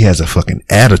he has a fucking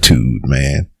attitude,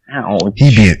 man. Ouch.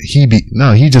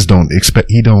 He just don't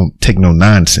expect. He don't take no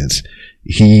nonsense.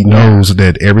 He knows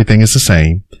that everything is the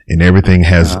same and everything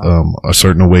has a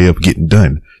certain way of getting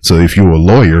done. So if you're a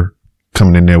lawyer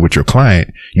coming in there with your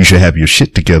client, you should have your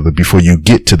shit together before you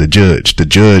get to the judge. The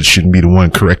judge shouldn't be the one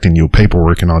correcting your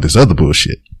paperwork and all this other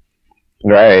bullshit.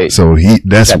 Right. So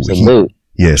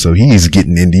so he's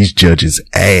getting in these judges'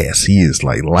 ass. He is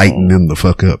like lighting them the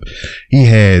fuck up. He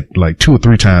had like 2 or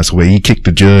 3 times where he kicked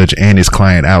the judge and his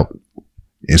client out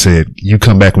and said, "You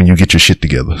come back when you get your shit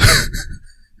together."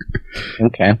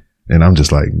 Okay. And I'm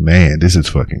just like, man, this is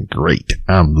fucking great.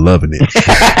 I'm loving it.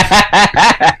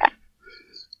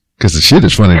 Cause the shit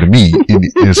is funny to me.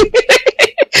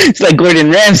 It's like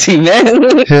Gordon Ramsay, man.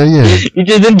 Hell yeah. You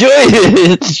just enjoy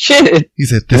it. Shit. He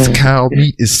said, this cow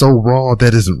meat is so raw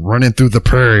that it's running through the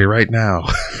prairie right now.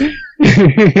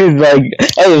 He's like,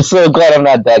 I am so glad I'm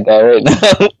not that guy right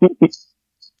now.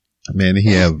 Man,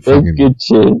 he have That's fucking, good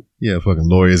shit. yeah, fucking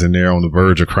lawyers in there on the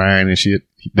verge of crying and shit.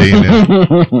 They in there.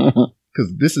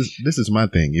 Because this is my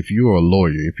thing. If you are a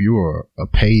lawyer, if you are a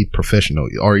paid professional,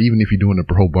 or even if you're doing a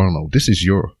pro bono, this is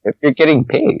your. If you're getting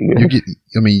paid,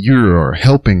 you're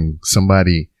helping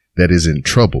somebody that is in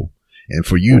trouble, and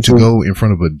for you to go in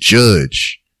front of a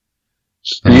judge,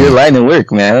 your line of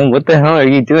work, man. What the hell are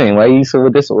you doing? Why are you so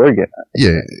disorganized?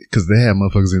 Yeah, because they have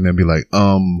motherfuckers in there be like,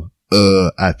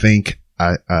 I think.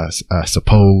 I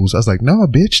suppose. I was like, no,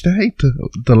 bitch, that ain't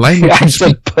the language. I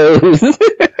suppose.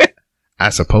 I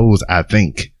suppose. I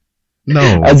think.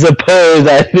 No. I suppose.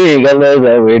 I think. I love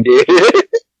that word, dude.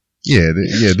 Yeah.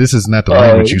 This is not the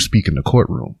language you speak in the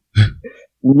courtroom.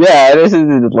 Yeah, this is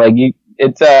like you.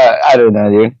 It's I don't know,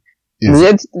 dude.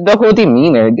 It's the whole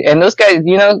demeanor, and those guys.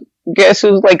 Guess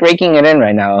who's like raking it in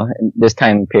right now? This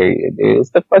time period, dude.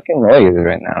 It's the fucking lawyers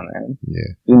right now, man.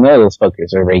 Yeah. Those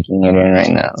fuckers are raking it in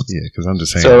right now. Yeah, because I'm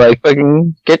just saying. So like,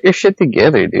 fucking get your shit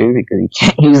together, dude. Because you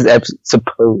can't use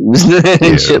suppose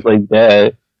and shit like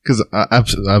that. Because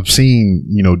I've seen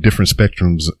different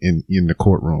spectrums in the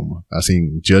courtroom. I've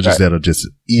seen judges that are just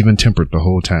even tempered the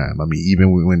whole time. I mean,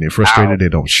 even when they're frustrated, they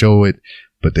don't show it,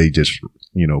 but they just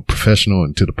professional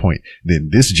and to the point. Then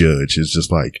this judge is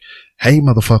just like, hey,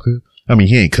 motherfucker. I mean,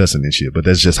 he ain't cussing and shit, but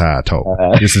that's just how I talk.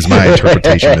 This is my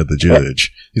interpretation of the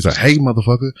judge. He's like, hey,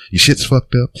 motherfucker, your shit's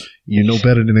fucked up. You know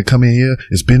better than to come in here.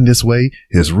 It's been this way.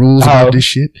 There's rules about this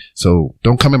shit. So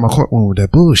don't come in my courtroom with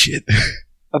that bullshit.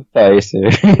 I'm sorry, sir.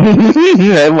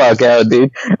 I walk out,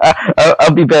 dude.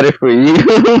 I'll be better for you.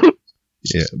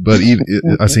 Yeah, but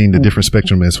I've seen the different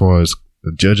spectrum as far as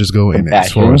the judges go and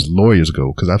as far as lawyers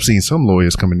go. Because I've seen some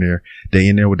lawyers come in there, they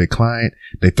in there with their client,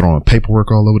 they throwing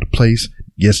paperwork all over the place.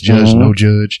 Yes, judge, no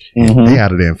judge. And they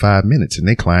out of there in 5 minutes and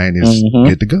their client is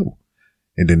good to go.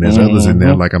 And then there's others in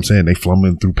there, like I'm saying, they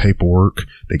fumbling through paperwork.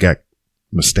 They got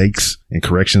mistakes and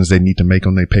corrections they need to make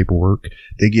on their paperwork.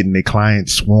 They getting their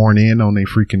clients sworn in on their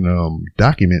freaking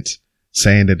documents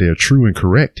saying that they're true and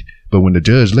correct. But when the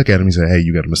judge look at them, he say, hey,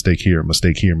 you got a mistake here,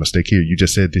 mistake here, mistake here. You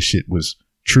just said this shit was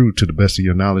true to the best of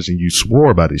your knowledge and you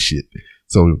swore about this shit.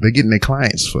 So they're getting their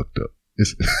clients fucked up.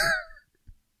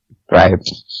 Right.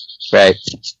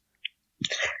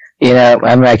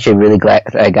 I'm actually really glad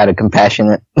I got a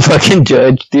compassionate fucking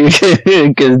judge, dude.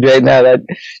 Because right now that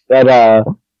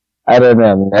I don't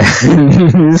know,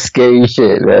 man. Scary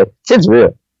shit, man. Shit's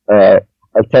real. I'll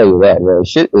tell you that, man.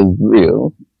 Shit is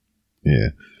real. Yeah.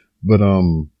 But,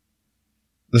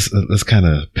 let's kind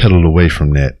of pedal away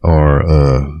from that, or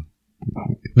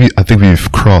I think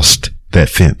we've crossed that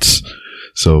fence.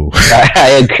 So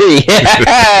I agree.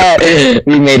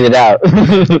 We made it out.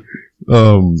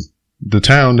 The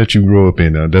town that you grew up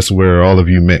in, that's where all of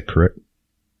you met, correct?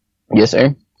 Yes,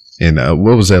 sir. And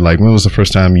what was that like? When was the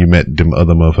first time you met them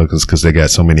other motherfuckers? Because they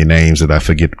got so many names that I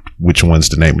forget which one's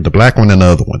the name. The black one and the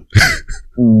other one.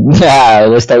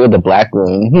 Let's start with the black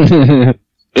one.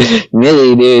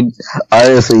 Really, dude.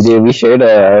 Honestly, dude, we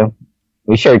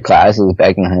shared classes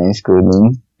back in high school,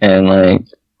 dude. And like,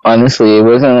 honestly, it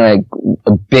wasn't like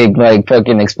a big, like,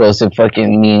 fucking explosive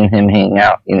fucking me and him hanging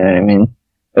out. You know what I mean?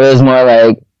 It was more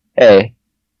like, hey,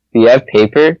 do you have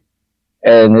paper?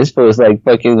 And this fool was like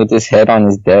fucking with his head on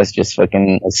his desk, just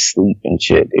fucking asleep and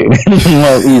shit, dude.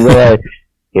 He's like,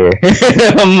 here.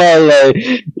 I'm like,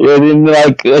 and then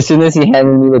like, as soon as he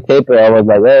handed me the paper, I was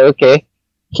like, oh, okay.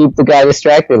 Keep the guy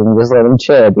distracted and just let him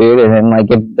chill, dude. And then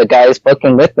like, if the guy is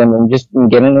fucking with him and just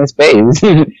get in his face.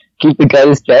 Keep the guy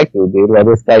distracted, dude, while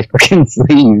this guy fucking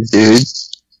sleeps, dude.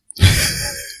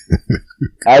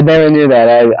 I never knew that.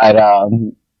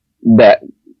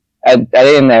 I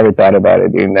didn't ever thought about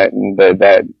it, dude.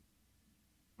 That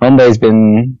homeboy's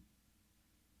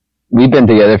we've been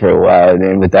together for a while,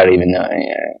 dude, without even knowing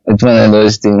it. It's one of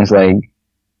those things, like,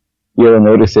 you don't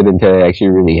notice it until it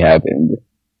actually really happened.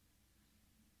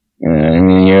 You know what I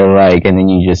mean? You're like, and then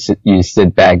you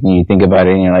sit back and you think about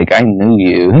it and you're like, I knew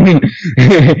you.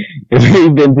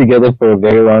 We've been together for a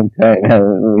very long time,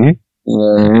 haven't we? You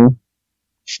know what I mean?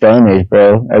 Stoners,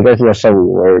 bro. I guess that's how we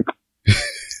work.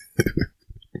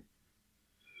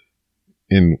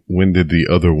 And when did the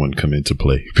other one come into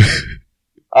play?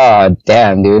 Oh,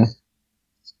 damn, dude.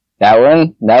 That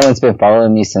one's been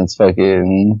following me since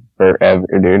fucking forever,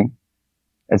 dude.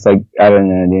 It's like, I don't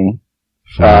know, dude.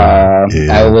 I'm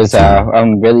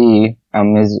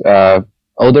his,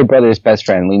 older brother's best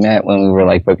friend. We met when we were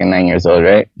like fucking 9 years old,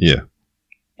 right? Yeah.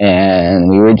 And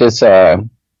we were just,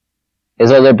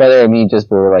 his older brother and me just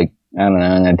were like, I don't know,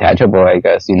 unattachable, I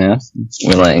guess, you know?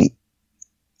 We're like,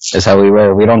 that's how we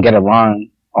were. We don't get along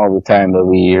all the time, but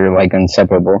we're like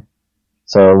inseparable.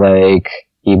 So like,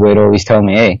 he would always tell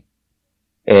me,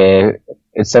 hey,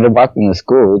 instead of walking to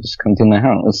school, just come to my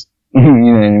house. You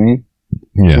know what I mean?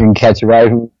 Yeah. You can catch a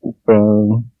ride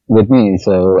with me.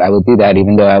 So I would do that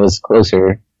even though I was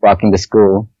closer walking to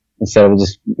school instead of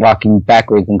just walking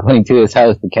backwards and going to his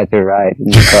house to catch a ride in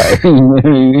the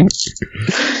car.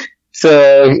 So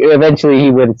eventually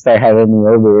he would start having me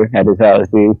over at his house,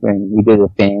 dude, and we did a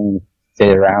thing, sit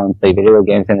around, play video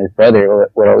games, and his brother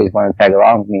would always want to tag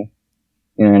along with me.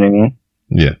 You know what I mean?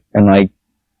 Yeah. And like,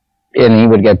 and he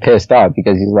would get pissed off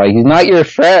because he's like, he's not your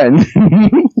friend.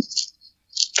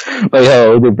 Like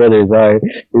how older brothers are.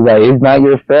 He's like, he's not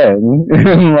your friend.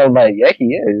 I'm like, yeah, he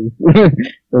is.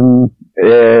 And,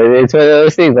 it's one of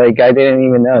those things, like, I didn't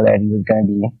even know that he was gonna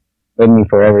be with me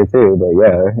forever too, but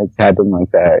yeah, it's happened like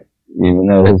that. Even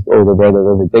though his older brother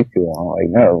was a dick to him, I'm like,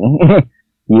 no.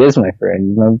 He is my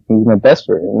friend. He's my best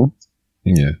friend.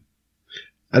 Yeah.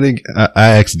 I think I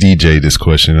asked DJ this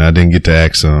question. I didn't get to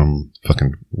ask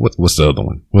what's the other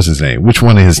one? What's his name? Which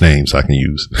one of his names I can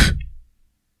use?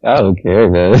 I don't care,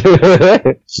 man.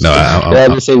 No,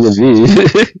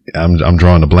 I'm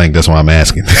drawing a blank. That's why I'm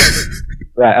asking.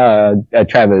 Right,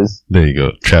 Travis. There you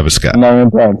go, Travis Scott. Norman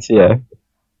Blunt, yeah.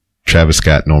 Travis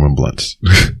Scott, Norman Blunt.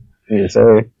 Yes,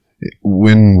 sir.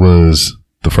 When was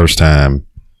the first time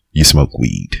you smoked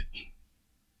weed?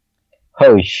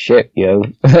 Oh shit, yo.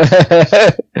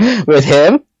 With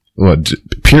him? Well,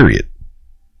 period.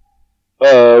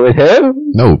 With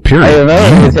him? No, period. I don't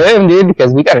know, with him, dude,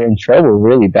 because we got in trouble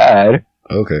really bad.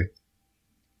 Okay.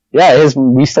 Yeah,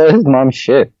 we stole his mom's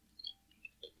shit.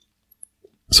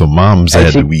 So mom's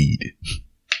had the weed.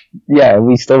 Yeah,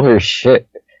 we stole her shit.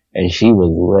 And she was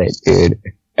lit, dude.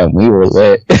 And we were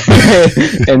lit.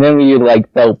 And then we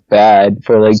like felt bad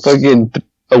for like fucking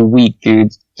a week,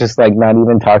 dude. Just like not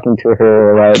even talking to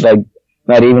her, or like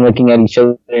not even looking at each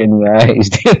other in the eyes.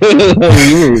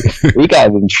 we got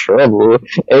in trouble,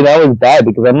 and that was bad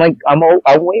because I'm way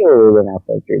older than that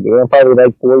fucker, dude. I'm probably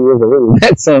like 4 years older than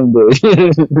that son,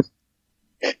 dude.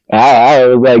 I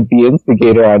was like the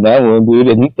instigator on that one, dude,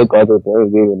 and he took all the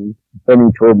blame, dude. And then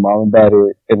he told mom about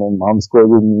it, and then mom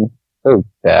scolded me. It was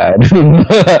bad.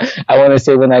 I want to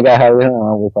say when I got high with him,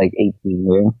 I was like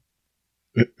 18,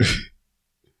 dude.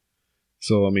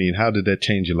 So, I mean, how did that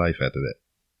change your life after that?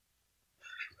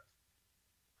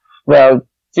 Well,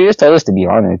 she just told us to be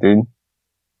honest, dude.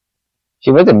 She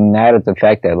wasn't mad at the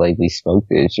fact that, like, we smoked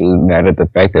it. She was mad at the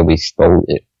fact that we stole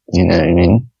it. You know what I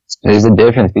mean? There's a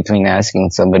difference between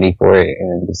asking somebody for it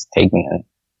and just taking it.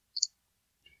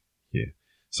 Yeah.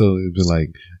 So it'd be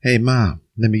like, hey, mom,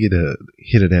 let me get a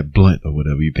hit of that blunt or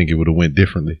whatever. You think it would have went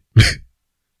differently?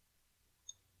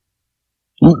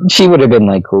 She would have been,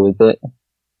 like, cool with it.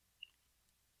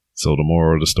 So the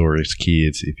moral of the story is,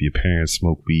 kids, if your parents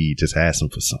smoke weed, just ask them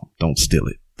for some. Don't steal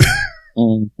it.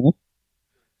 Mm-hmm.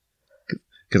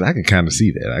 Because I can kind of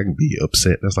see that. I can be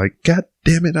upset. That's like, God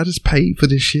damn it, I just paid for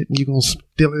this shit and you're going to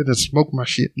steal it and smoke my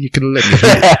shit. You could have let me do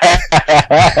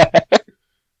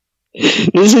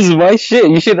it. This is my shit.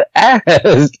 You should have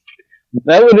asked.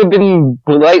 That would have been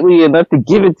politely enough to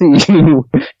give it to you.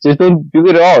 Just don't do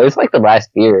it all. It's like the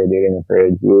last beer, dude, in the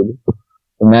fridge, dude.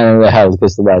 The man in the house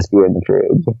gets the last beer in the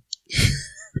fridge.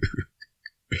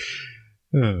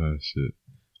 Oh, shit.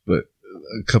 But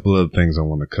a couple other things I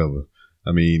want to cover.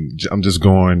 I mean, I'm just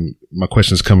going, my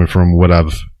question's coming from what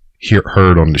I've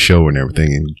heard on the show and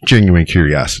everything, and genuine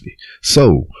curiosity.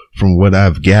 So, from what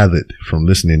I've gathered from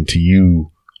listening to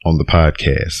you on the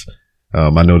podcast,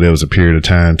 I know there was a period of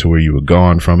time to where you were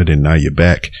gone from it and now you're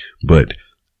back, but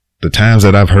the times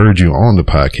that I've heard you on the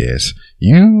podcast,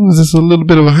 you was just a little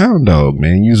bit of a hound dog,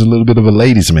 man. You was a little bit of a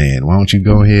ladies' man. Why don't you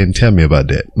go ahead and tell me about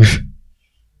that?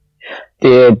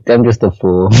 Dude, I'm just a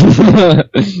fool.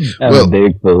 I'm a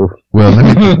big fool. Well,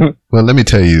 let me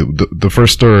tell you, the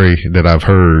first story that I've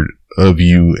heard of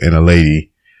you and a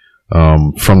lady,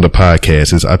 from the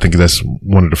podcast is, I think that's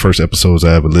one of the first episodes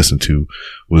I ever listened to,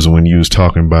 was when you was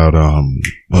talking about,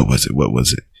 what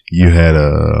was it? You had,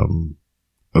 a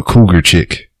cougar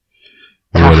chick.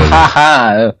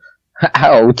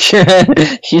 Ouch.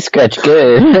 She scratched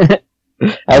good.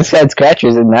 I've had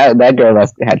scratches and that girl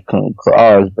had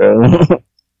claws, bro.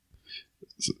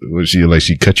 Was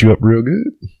she cut you up real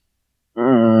good?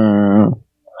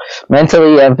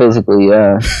 Mentally and physically,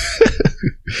 yeah.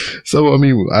 So, I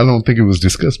mean, I don't think it was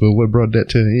discussed, but what brought that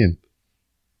to an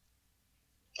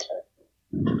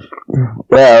end?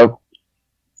 Well,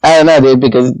 I don't know, dude,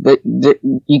 because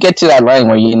you get to that line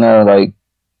where you know, like,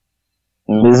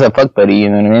 this is a fuck buddy, you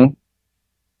know what I mean?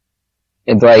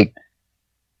 It's like,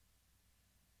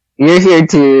 you're here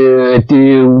to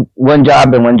do one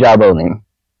job and one job only,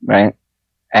 right?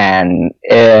 And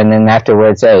then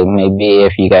afterwards, hey, maybe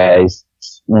if you guys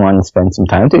want to spend some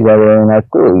time together, and that's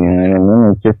cool, you know what I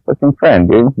mean? It's your fucking friend,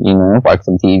 dude. You know, watch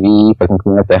some TV, fucking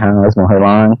clean up the house, mow her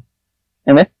lawn,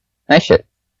 and then nice shit.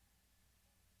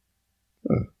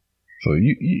 So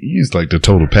you use like the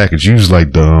total package. You use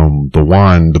like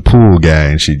the pool guy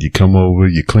and shit. You come over,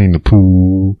 you clean the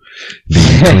pool, then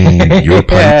you clean your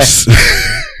pipes.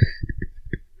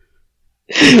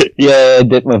 Yeah, I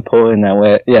dip my pool in that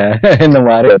way. Yeah, in the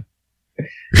water.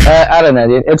 I don't know,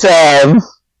 dude.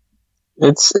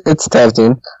 It's tough,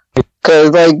 dude.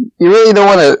 Cause like, you really don't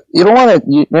wanna,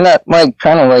 you're not like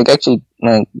trying to like actually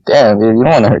like, damn, dude, you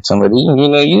don't wanna hurt somebody. You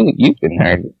know, you've been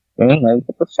hurt. You know, like,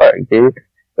 what the fuck, dude?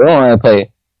 I don't want to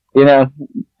play. You know,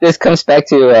 this comes back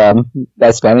to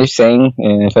that Spanish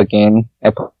saying, fucking, I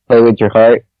play with your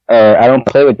heart. I don't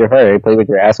play with your heart, I play with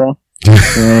your asshole. You know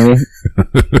what I mean?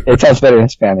 It sounds better in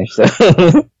Spanish, so.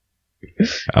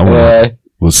 I want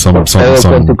with some juego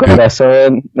con tu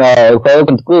corazón. No, juego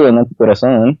con tu culo, no tu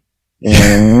corazón.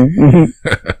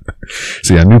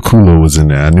 See, I knew culo was in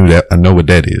there. I know what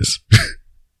that is.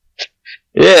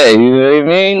 Yeah, you know what I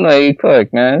mean? Like,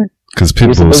 fuck, man. Because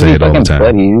Pitbull say it all the time.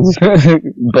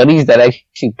 Buddies that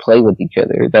actually play with each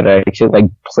other, that actually like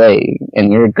play,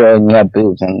 and you're a girl and you have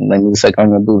boobs, and like you suck on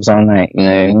your boobs all night, you know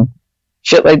what I mean?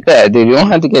 Shit like that, dude. You don't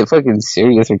have to get fucking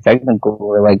serious or technical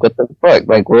or like, what the fuck?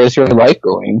 Like, where's your life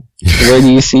going? Where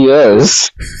do you see us?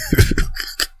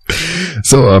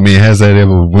 So, I mean, has that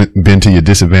ever been to your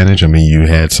disadvantage? I mean, you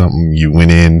had something, you went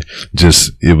in,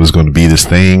 just, it was going to be this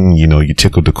thing, you know, you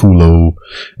tickled the culo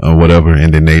or whatever,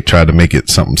 and then they tried to make it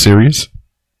something serious?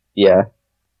 Yeah.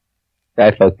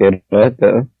 I fucked it up,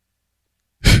 though.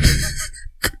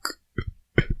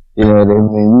 You know what I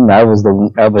mean? I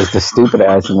was the stupid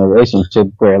ass in the relationship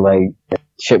where, like,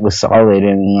 shit was solid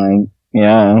and, like,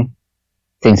 yeah,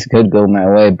 things could go my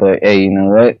way, but hey, you know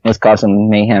what? Let's cause some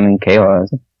mayhem and chaos.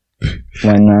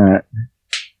 Why not?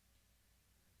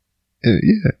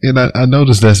 Yeah, and I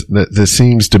noticed that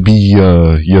seems to be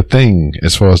your thing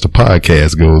as far as the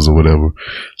podcast goes or whatever.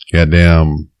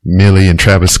 Goddamn Millie and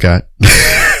Travis Scott.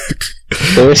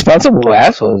 They're responsible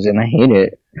assholes, and I hate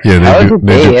it. Yeah, how did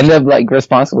they end up like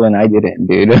responsible and I didn't,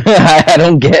 dude? I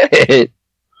don't get it.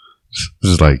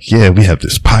 It's like, yeah, we have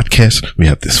this podcast, we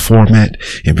have this format,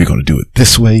 and we're gonna do it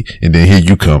this way, and then here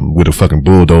you come with a fucking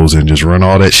bulldozer and just run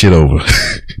all that shit over.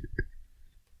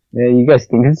 Yeah, you guys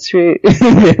think it's straight?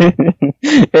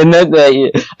 And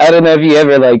that, I don't know if you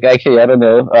ever like, actually, I don't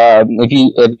know, if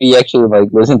you actually like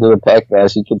listen to the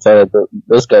podcast, you can tell that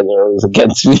those guys are always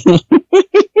against me.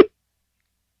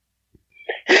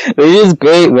 Which is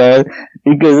great, man,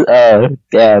 because,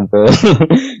 damn, bro.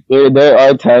 there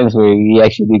are times where you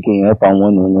actually do gang up on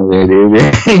one another,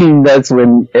 dude. That's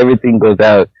when everything goes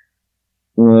out.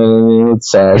 You know what I mean?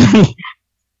 It's sad.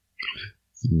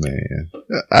 Man,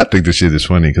 I think this shit is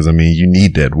funny because, I mean, you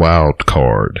need that wild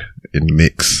card in the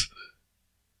mix.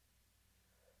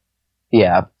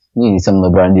 Yeah, you need some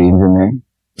LeBron James in there.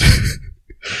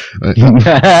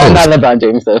 Not LeBron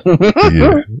James, though.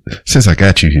 Yeah. Since I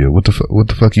got you here, what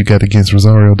the fuck you got against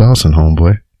Rosario Dawson,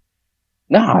 homeboy?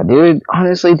 Nah, dude.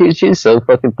 Honestly, dude, she's so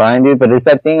fucking fine, dude. But it's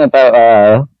that thing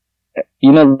about,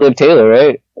 you know Liv Taylor,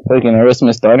 right? Fucking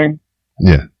Aerosmith's daughter?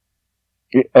 Yeah.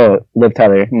 Oh, Liv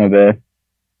Tyler, my bad.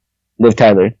 Liv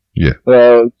Tyler. Yeah.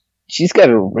 Well, she's got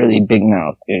a really big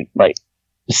mouth, dude. Like,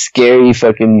 scary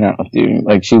fucking mouth, dude.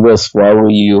 Like, she will swallow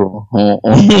you.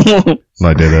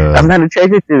 Like that, I'm not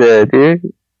attracted to that, dude.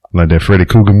 Like that Freddy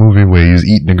Krueger movie where he was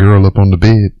eating the girl up on the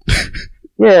bed.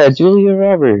 Yeah, Julia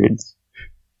Roberts.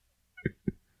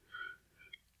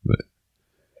 But,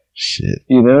 shit.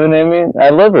 You know what I mean?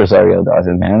 I love Rosario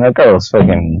Dawson, man. That girl's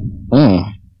fucking,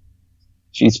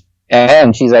 she's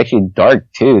actually dark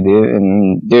too, dude.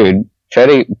 And dude, try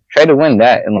to win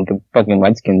that in like a fucking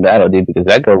light skin battle, dude, because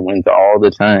that girl wins all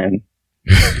the time.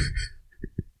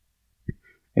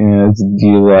 You know,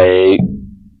 you like,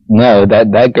 no,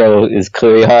 that girl is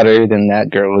clearly hotter than that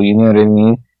girl. You know what I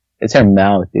mean? It's her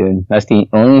mouth, dude. That's the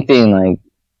only thing. Like,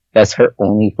 that's her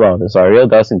only flaw. Rosario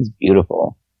Dawson's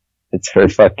beautiful. It's her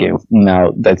fucking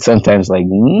mouth that's sometimes like,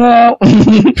 no.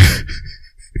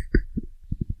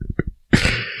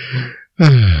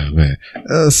 Man.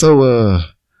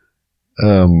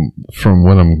 From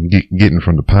what I'm getting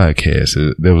from the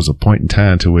podcast, there was a point in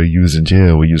time to where you was in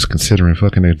jail where you was considering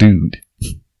fucking a dude.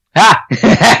 Ha!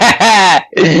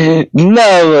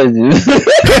 No,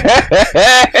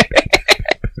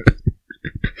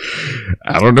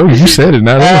 I don't know. You said it,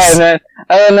 not us. Man.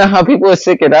 I don't know how people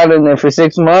stick it out in there for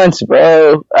 6 months,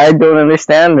 bro. I don't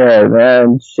understand that,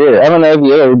 man. Shit. I don't know if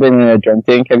you've ever been in a drunk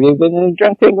tank. Have you been in a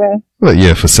drunk tank, man? Well,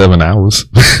 yeah, for 7 hours.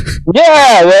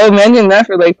 Yeah, well, imagine that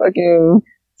for like fucking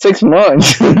 6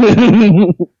 months.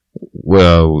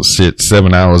 Well, shit,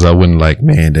 7 hours, I wouldn't like,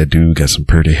 man, that dude got some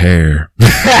pretty hair.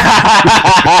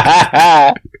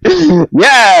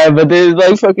 Yeah, but there's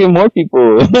like fucking more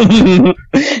people in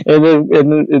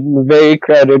a very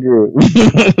crowded room.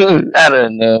 I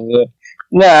don't know, man.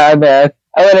 Nah, man.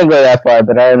 I wouldn't go that far,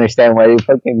 but I understand why you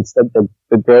fucking stuck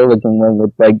the girl looking one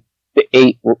with like the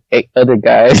eight other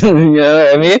guys. You know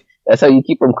what I mean? That's how you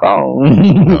keep them calm.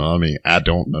 No, I mean, I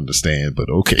don't understand, but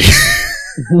okay.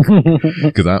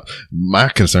 Because my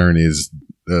concern is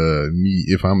me.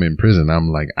 If I'm in prison, I'm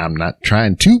like, I'm not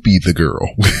trying to be the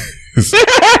girl.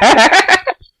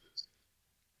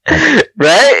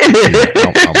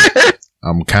 Right?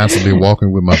 I'm constantly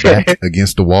walking with my back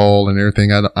against the wall and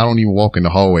everything. I don't even walk in the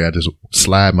hallway. I just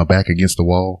slide my back against the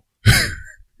wall.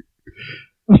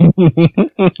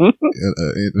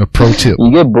 A pro tip.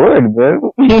 You get bored,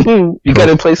 bro. You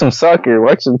gotta play some soccer,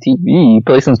 watch some TV,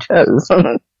 play some chess.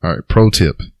 All right, pro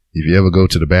tip. If you ever go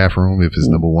to the bathroom, if it's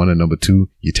number 1 or number 2,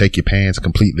 you take your pants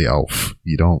completely off.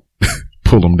 You don't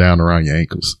pull them down around your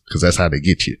ankles, because that's how they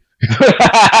get you.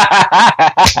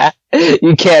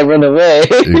 You can't run away.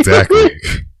 Exactly.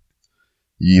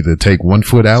 You either take one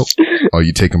foot out or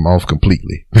you take them off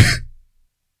completely.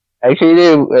 Actually,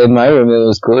 dude, in my room, it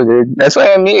was cool, dude. That's what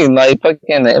I mean. Like,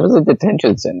 fucking, it was a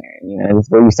detention center. You know, it's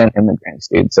where you sent immigrants,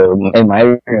 dude. So, in my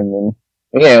room,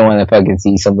 we didn't want to fucking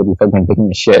see somebody fucking taking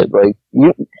a shit. Like,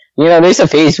 you know, there's a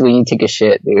face when you take a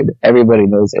shit, dude. Everybody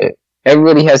knows it.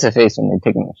 Everybody has a face when they're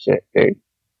taking a shit, dude.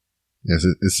 Yes,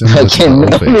 it's similar to my own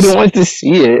nobody face. wants to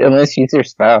see it unless she's your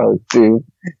spouse, dude.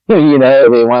 You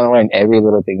know, they want to learn every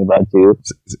little thing about you.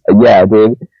 Yeah,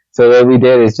 dude. So what we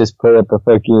did is just put up a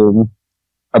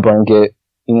blanket,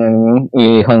 you know what I mean?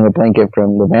 We hung a blanket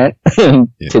from the vent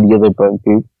to the other bunk,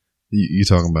 dude. You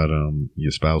talking about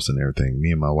your spouse and everything.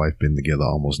 Me and my wife been together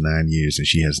almost 9 years, and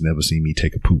she has never seen me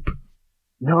take a poop.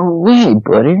 No way,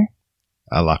 buddy.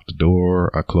 I locked the door.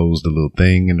 I closed the little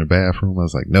thing in the bathroom. I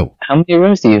was like, no. How many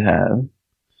rooms do you have?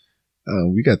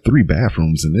 We got 3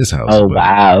 bathrooms in this house. Oh,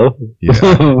 wow.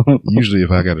 Yeah. Usually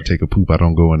if I got to take a poop, I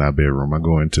don't go in our bedroom. I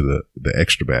go into the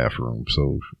extra bathroom.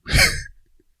 So.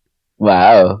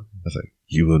 Wow. I was like,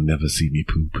 you will never see me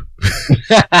poop.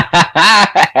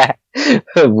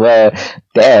 Well,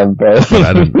 damn, bro. But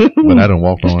I done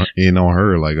walked in on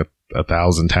her like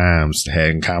 1,000 times,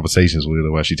 having conversations with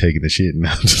her while she taking the shit, and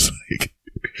I'm just like,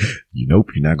 nope,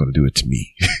 you're not gonna do it to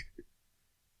me.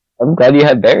 I'm glad you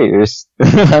have barriers.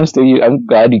 I'm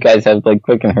glad you guys have like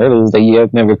fucking hurdles that you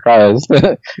have never crossed.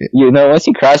 You know, once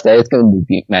you cross that, it's gonna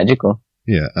be magical.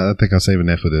 Yeah, I think I'm saving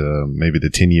that for maybe the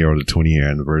 10-year or the 20-year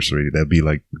anniversary. That'd be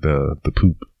like the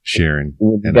poop sharing.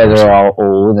 You guys are all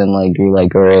old and like you're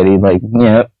like already like,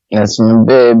 yeah, that's my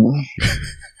babe.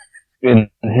 And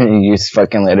you just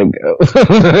fucking let it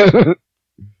go.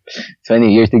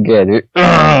 20 years together.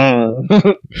 Yeah.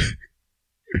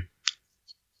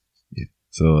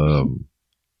 So,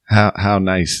 how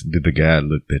nice did the guy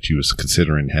look that you was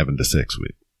considering having the sex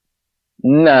with?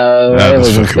 No, I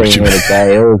wasn't saying with a guy.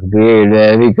 It was weird,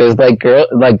 man, because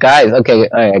guys, okay,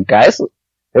 alright, guys, dude,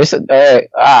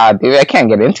 I can't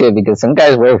get into it because some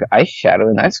guys wear eyeshadow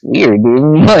and that's weird,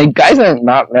 dude. Like, guys are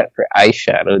not meant for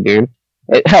eyeshadow, dude.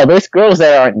 Hell, there's girls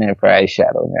that aren't meant for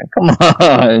eyeshadow, man. Come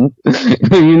on.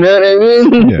 You know what I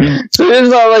mean? Yeah. So it's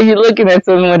not like you're looking at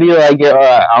somebody like,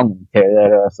 I'm gonna tear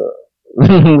that ass up.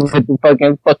 With the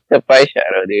fucking fucked up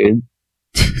eyeshadow, dude.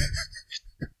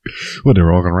 What, they're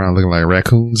walking around looking like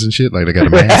raccoons and shit? Like they got a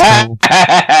mask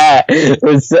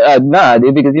on? Nah,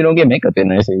 dude, because you don't get makeup in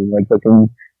there, so you like fucking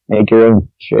make your own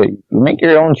shit. You make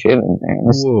your own shit in there.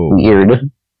 It's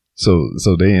weird. So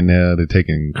they in there, they're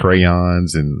taking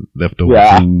crayons and leftover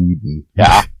food. And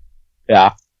Yeah.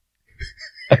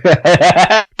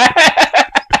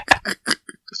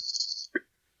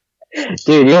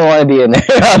 Dude, you don't want to be in there.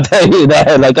 I'll tell you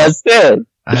that. Like I said.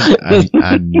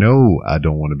 I know I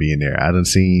don't want to be in there. I done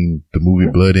seen the movie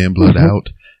Blood In, Blood Out.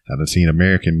 I done seen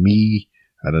American Me.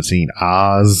 I done seen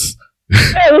Oz.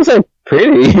 Yeah, it looks like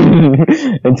pretty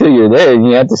until you're there.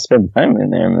 You have to spend time in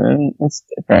there, man. It's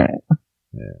different.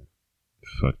 Yeah.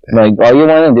 Fuck that. Like, all you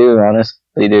want to do,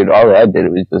 honestly, dude, all I did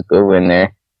was just go in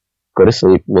there, go to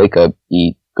sleep, wake up,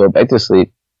 eat, go back to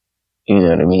sleep. You know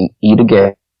what I mean? Eat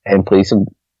again and play some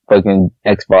fucking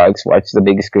Xbox, watch the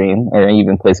big screen, or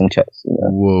even play some chess. You know?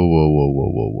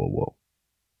 Whoa.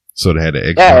 So they had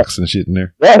an Xbox and shit in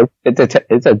there? Yeah,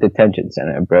 it's a detention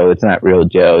center, bro. It's not real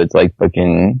jail. It's like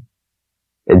fucking,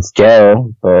 It's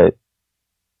gel, but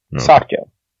Oh. soft gel.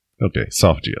 Okay,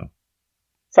 soft gel.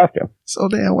 Soft gel. So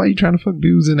damn, why you trying to fuck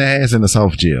dudes in the ass in a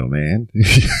soft gel, man?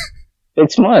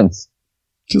 6 months.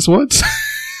 Just once?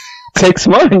 6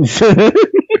 months.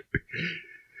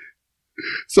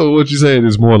 So what you saying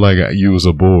is more like you was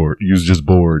bored. You was just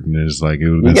bored, and it's like it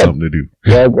would have been something to do.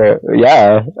 Yeah, bro.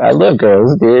 Yeah, I love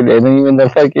girls, dude. And then even the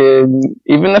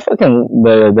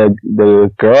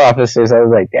girl officers, I was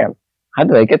like, damn, how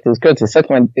do I get this girl to suck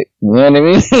my dick? You know what I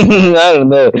mean? I don't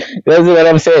know. That's what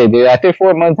I'm saying, dude. After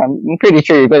 4 months, I'm pretty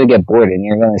sure you're going to get bored and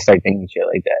you're going to start thinking shit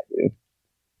like that, dude.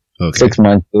 Okay. 6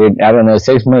 months, dude. I don't know.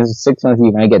 6 months,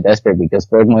 you might get desperate because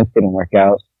 4 months didn't work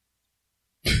out.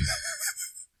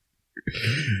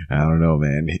 I don't know,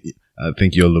 man. I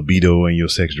think your libido and your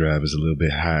sex drive is a little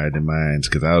bit higher than mine,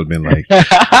 because I would have been like,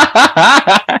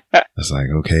 I was like,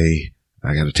 okay,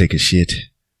 I got to take a shit,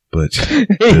 but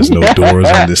there's no doors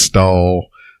on this stall.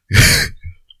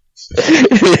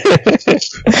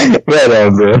 Right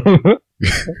on, bro.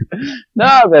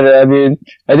 No, but I mean,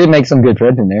 I did make some good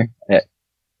friends in there.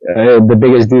 The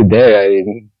biggest dude there, I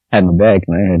mean, had my back,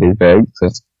 and I had his bag. So,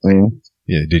 I mean,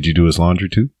 yeah, did you do his laundry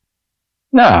too?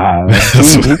 Nah, he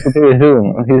can do his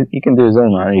own. He can do his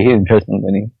own laundry. He didn't trust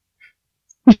nobody.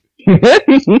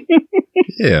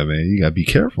 Yeah, man, you gotta be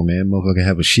careful, man. Motherfucker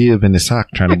have a shiv in his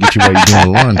sock trying to get you while you're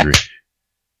doing laundry.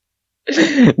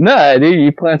 Nah, dude,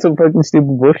 you plan some fucking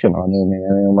stupid bullshit on him,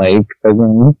 man. Like,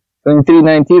 fucking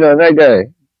 319 on that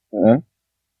guy.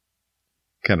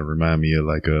 Kind of remind me of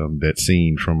like that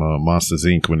scene from Monsters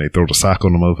Inc. when they throw the sock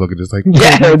on the motherfucker, just like,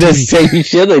 yeah, just say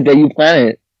shit like that. You plan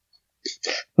it.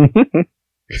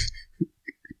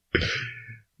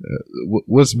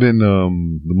 What's been the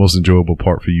most enjoyable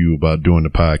part for you about doing the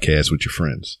podcast with your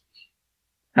friends?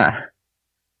 The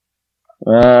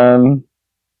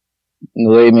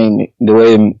way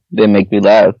they make me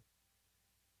laugh.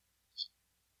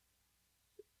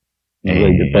 It's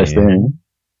like the best thing.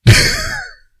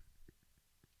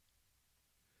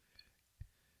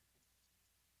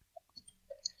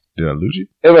 Did I lose you?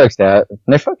 It works out.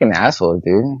 They're fucking assholes,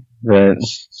 dude. But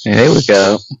yeah, they work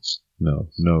out.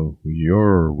 No,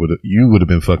 you would have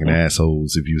been fucking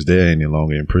assholes if you was there any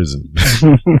longer in prison.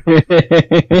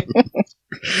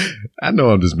 I know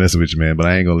I'm just messing with you, man, but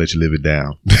I ain't gonna let you live it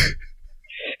down.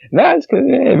 Nah, it's good,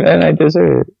 hey, man. I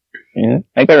deserve it. Yeah,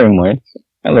 I got remorse.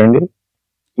 I learned it.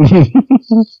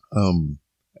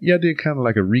 Yeah, I did kind of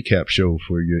like a recap show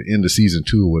for your end of season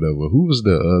 2 or whatever. Who was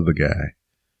the other guy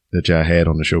that y'all had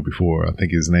on the show before? I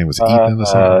think his name was Ethan or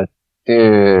something.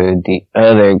 Dude, the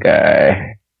other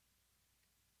guy.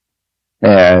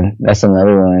 Yeah, that's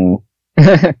another one.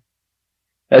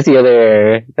 That's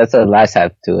the last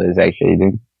half to it, actually,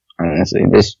 dude. Honestly,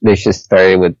 this just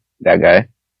started with that guy.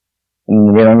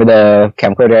 And remember the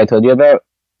camcorder I told you about?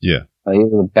 Yeah. Oh, he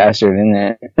was a bastard in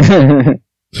there.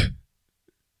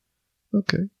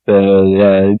 Okay. So,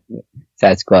 yeah,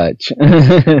 Sasquatch.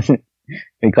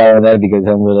 We call him that because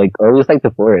we're like, oh, it's like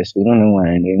the forest. We don't know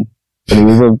why, dude. But he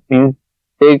was a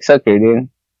big sucker, dude.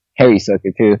 Hairy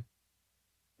sucker, too.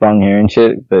 Long hair and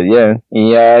shit. But yeah,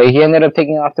 he ended up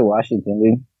taking off to Washington,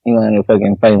 dude. He wanted to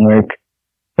fucking find work.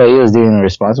 But he was doing a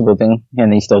responsible thing,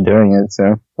 and he's still doing it,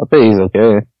 so I bet he's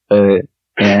okay. But,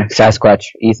 yeah,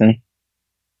 Sasquatch, Ethan.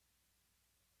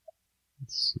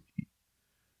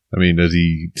 I mean, does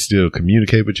he still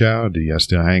communicate with y'all? Do y'all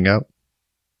still hang out?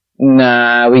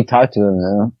 Nah, we talked to him,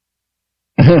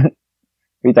 though.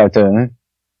 We talked to him.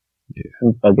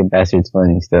 Yeah. Fucking bastard's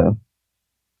funny stuff.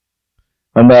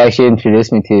 Remember, actually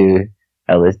introduced me to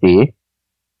LSD.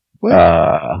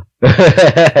 What?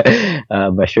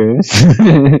 Mushrooms.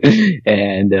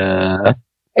 And,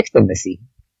 ecstasy.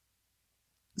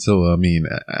 So, I mean,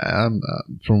 I'm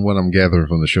from what I'm gathering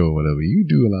from the show or whatever, you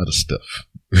do a lot of stuff.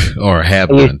 Or have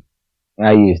done.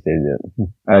 I used to do.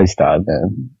 I stopped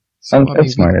then. So, I'm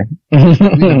smarter. We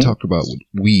can talk about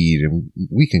weed, and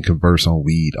we can converse on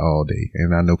weed all day.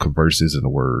 And I know converse isn't a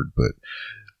word, but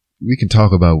we can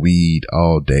talk about weed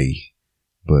all day.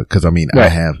 But, cause I mean, right. I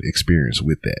have experience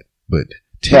with that. But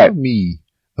tell me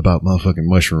about motherfucking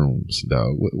mushrooms,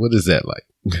 dog. What is that like?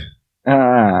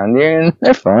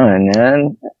 They're fun,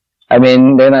 man. I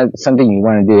mean, they're not something you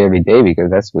want to do every day because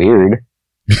that's weird.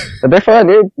 But they're fun,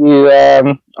 dude. You,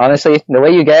 honestly, the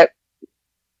way you get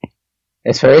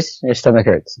is first, your stomach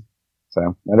hurts.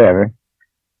 So, whatever.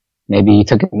 Maybe you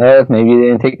took enough, maybe you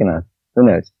didn't take enough. Who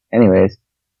knows? Anyways,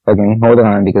 fucking hold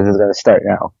on because it's gonna start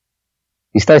now.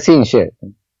 You start seeing shit.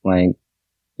 Like,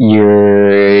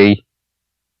 your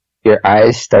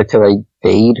eyes start to like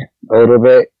fade a little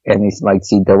bit and you like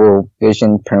see double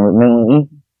vision permanently.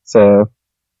 So,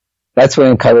 that's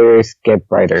when colors get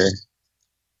brighter.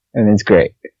 and it's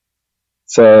great.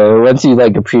 So once you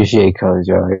like appreciate colors,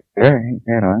 you're like, alright,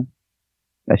 right on.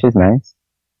 That's just nice.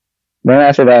 Then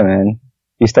after that, man,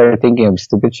 you start thinking of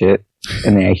stupid shit,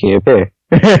 and they actually appear.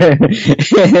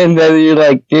 And then you're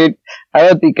like, dude, I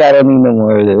don't think I don't need no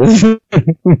more of this.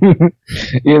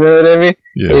 You know what I mean?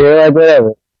 Yeah. So you're like,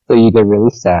 whatever. So you get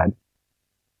really sad.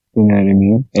 You know what I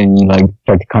mean? And you like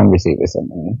start to conversate with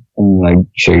someone, and you like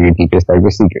share your deepest,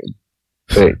 darkest secret.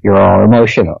 But you're all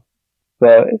emotional.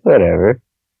 So it's whatever.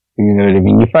 You know what I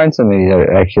mean? You find somebody that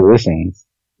actually listens,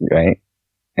 right?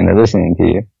 And they're listening to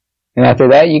you. And after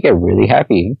that, you get really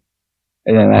happy.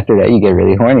 And then after that, you get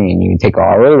really horny, and you take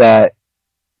all of that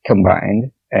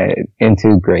combined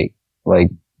into great. Like,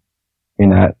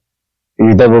 your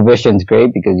double vision's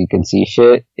great because you can see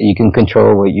shit. You can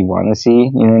control what you want to see.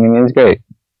 You know what I mean? It's great.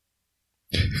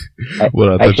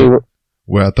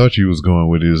 Where I thought you was going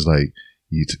with it was like,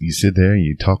 you sit there and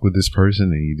you talk with this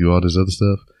person and you do all this other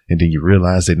stuff, and then you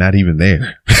realize they're not even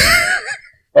there.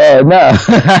 Oh, no.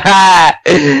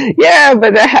 Yeah,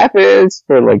 but that happens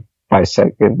for like 5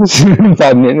 seconds.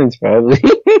 5 minutes, probably.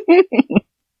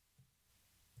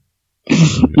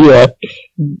 Yeah.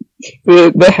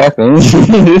 That happens.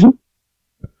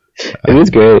 It is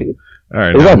great. All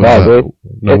right. It's not bad, dude.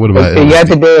 No, what about LSD? You have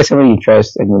to do it with somebody you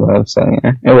trust and you love, so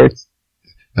yeah, it works.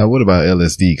 Now, what about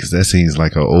LSD? Because that seems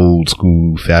like an old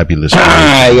school fabulous.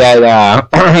 Yeah.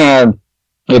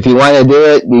 If you want to do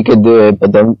it, you could do it,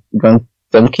 but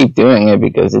don't keep doing it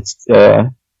because it's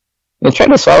you'll try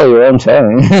to swallow your own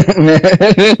tongue.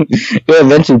 You'll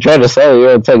eventually try to swallow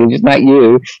your own tongue. It's just not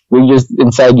you. We're just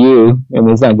inside you, and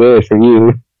it's not good for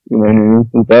you. You know what I mean?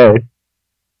 It's bad.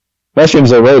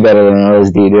 Mushrooms are way better than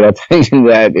LSD, dude. I'll tell you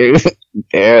that, dude.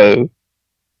 Damn.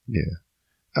 Yeah.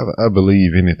 I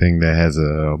believe anything that has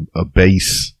a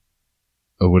base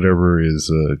or whatever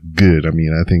is good. I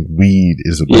mean, I think weed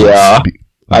is a base. Yeah,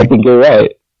 I think you're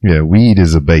right. Yeah, weed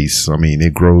is a base. I mean,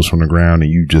 it grows from the ground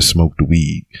and you just smoke the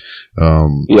weed.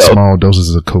 Small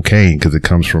doses of cocaine because it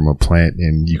comes from a plant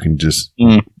and you can just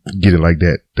get it like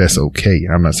that. That's okay.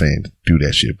 I'm not saying do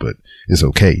that shit, but it's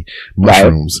okay.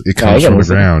 Mushrooms, it comes from the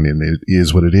ground and it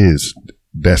is what it is.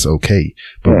 That's okay.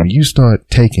 But when you start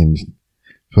taking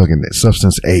fucking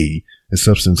substance A and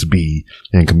substance B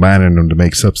and combining them to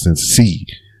make substance C,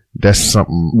 that's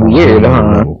something weird,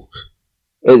 huh?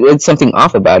 It's something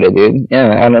off about it, dude.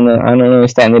 Yeah, I don't know. I don't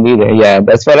understand it either. Yeah,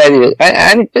 that's what I did.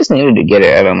 I just needed to get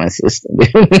it out of my system,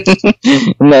 dude.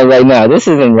 And I was like, no, this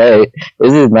isn't right.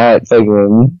 This is not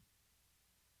fucking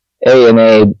A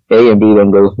and B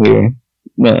don't go here.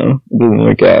 No, it doesn't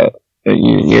work out.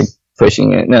 You're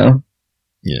pushing it. No.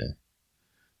 Yeah.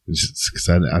 Because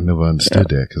I never understood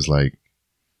that. Because, like,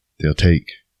 they'll take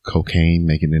cocaine,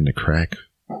 make it into crack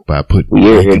by putting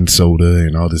baking soda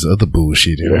and all this other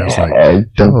bullshit in. I was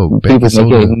like, dog, baking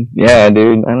soda. Yeah,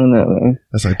 dude. I don't know, man.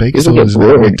 That's like baking soda is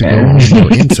not meant to go on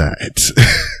your insides.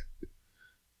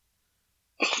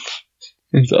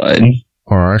 It's odd.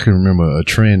 Or I can remember a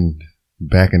trend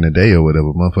back in the day or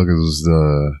whatever. Motherfuckers was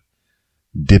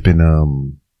dipping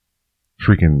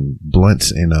freaking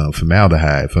blunts in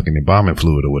formaldehyde, fucking embalming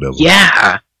fluid or whatever.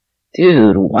 Yeah.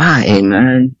 Dude, why,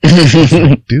 man?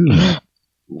 Like, dude.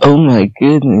 Oh my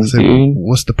goodness, dude.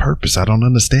 What's the purpose? I don't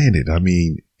understand it. I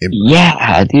mean,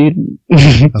 yeah, dude.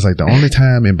 I was like, the only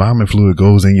time embalming fluid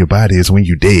goes in your body is when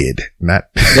you're dead. Not.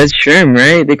 That's sherm,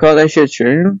 right? They call that shit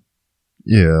sherm?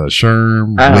 Yeah,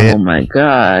 sherm. Oh wet. My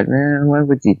god, man. Why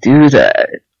would you do that?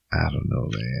 I don't know,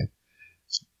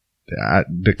 man.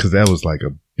 Because that was like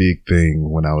a big thing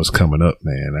when I was coming up,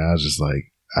 man. I was just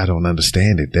like, I don't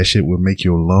understand it. That shit would make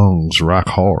your lungs rock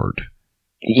hard.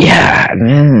 Yeah,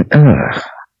 man. Ugh.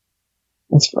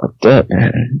 That's fucked up,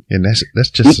 man. And that's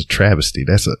just a travesty.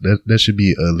 That should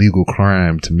be a legal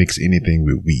crime to mix anything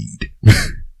with weed.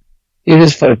 You're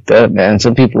just fucked up, man.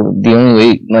 Some people, the only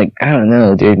way, like, I don't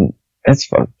know, dude. That's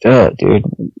fucked up, dude.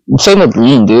 Same with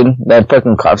lean, dude. That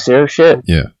fucking cough syrup shit.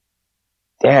 Yeah.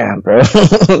 Damn, bro.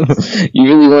 You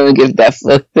really want to get that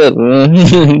fucked up,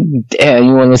 man? Damn,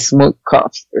 you want to smoke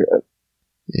cough syrup?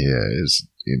 Yeah,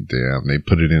 they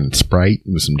put it in Sprite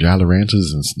with some Jolly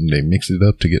Ranchers and they mix it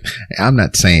up to get. I'm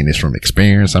not saying this from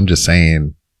experience. I'm just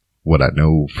saying what I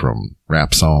know from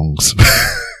rap songs.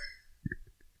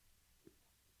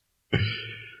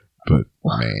 But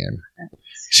man,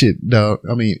 shit, dog.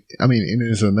 I mean, and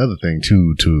it's another thing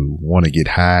too to want to get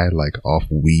high, like off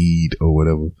weed or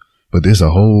whatever. But there's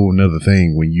a whole nother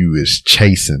thing when you is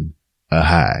chasing a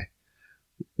high.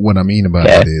 What I mean about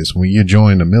that is when you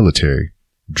join the military,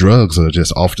 drugs are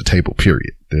just off the table,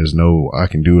 period. There's no, I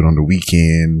can do it on the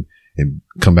weekend and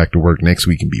come back to work next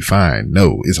week and be fine.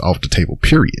 No, it's off the table,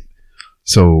 period.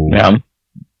 So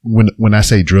when I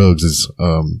say drugs is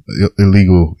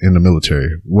illegal in the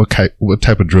military, what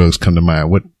type of drugs come to mind?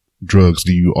 What drugs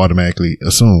do you automatically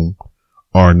assume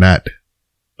are not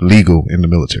legal in the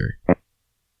military?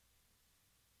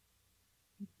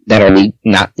 That are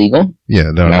not legal? Yeah,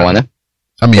 marijuana.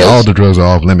 I mean, all the drugs are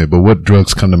off limit, but what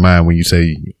drugs come to mind when you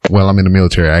say, well, I'm in the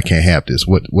military, I can't have this?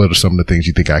 What are some of the things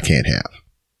you think I can't have?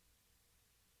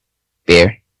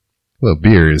 Beer. Well,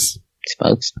 beer is...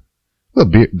 Smokes. Well,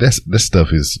 beer, that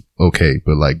stuff is okay,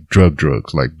 but like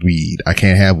drugs, like weed. I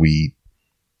can't have weed.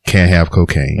 Can't have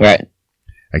cocaine. Right.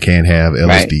 I can't have LSD.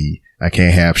 Right. I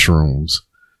can't have shrooms.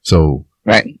 So...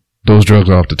 Right. Those drugs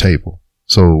are off the table.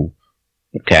 So...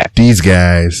 Okay. These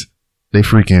guys, they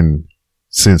freaking...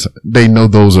 Since they know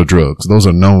those are drugs, those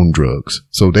are known drugs,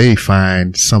 so they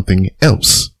find something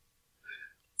else.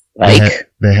 Like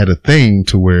they had a thing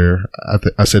to where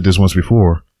I said this once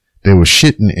before. They were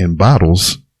shitting in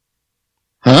bottles,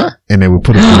 huh? And they would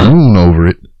put a balloon over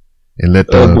it and let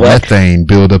the methane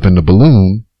build up in the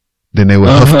balloon. Then they would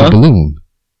huff the balloon.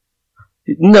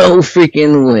 No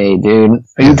freaking way, dude!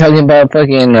 Are you talking about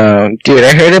fucking? Dude,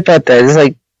 I heard about that. It's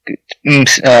like.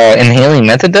 Inhaling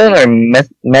methadone or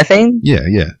methane?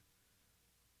 Yeah.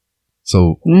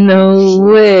 So no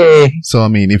way. So I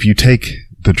mean, if you take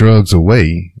the drugs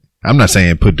away, I'm not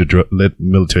saying let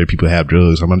military people have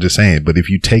drugs. I'm just saying, but if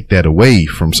you take that away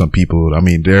from some people, I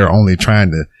mean, they're only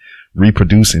trying to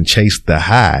reproduce and chase the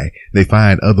high. They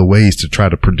find other ways to try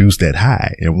to produce that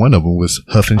high, and one of them was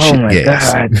huffing shit gas.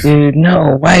 Oh my god, dude!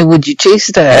 No, why would you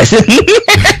chase that?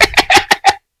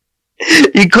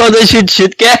 You call that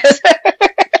shit gas?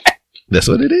 That's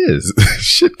what it is.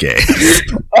 Shit gas.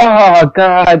 Oh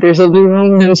god, there's something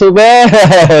wrong with him so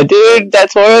bad. Dude,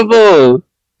 that's horrible.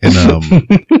 And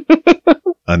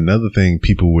another thing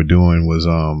people were doing was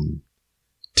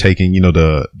taking,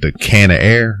 the can of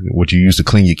air, what you use to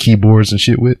clean your keyboards and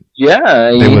shit with.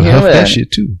 Yeah, they would huff that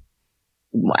shit too.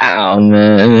 Wow,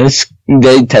 man.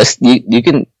 They test they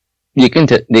can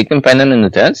find that in the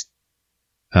test?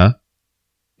 Huh?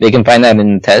 They can find that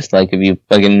in the test, like if you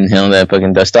fucking inhale that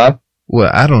fucking dust off? Well,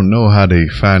 I don't know how they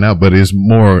find out, but it's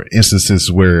more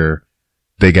instances where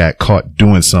they got caught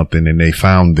doing something and they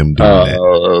found them doing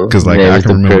that. Because like I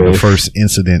can remember the first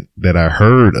incident that I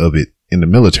heard of it in the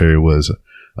military was,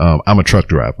 I'm a truck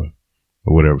driver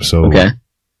or whatever. So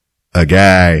a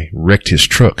guy wrecked his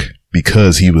truck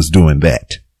because he was doing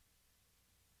that.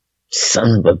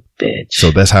 Son of a bitch. So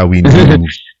that's how we knew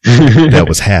that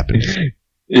was happening.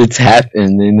 It's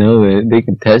happened. They know it. They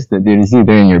can test it, dude. It's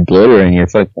either in your blood or in your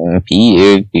fucking pee,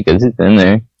 dude, because it's in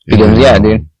there. Because,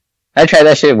 dude. I tried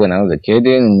that shit when I was a kid,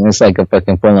 dude, and it's like a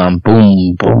fucking full-on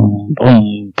boom, boom,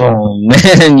 boom, boom.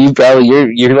 Man,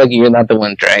 you're lucky you're not the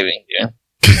one driving, dude.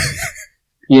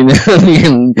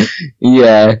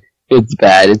 Yeah, it's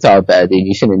bad. It's all bad, dude.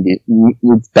 You shouldn't do.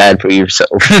 It's bad for yourself.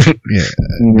 Yeah,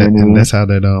 and that's how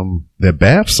that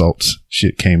bath salts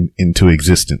shit came into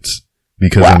existence.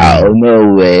 Because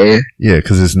no way. Yeah,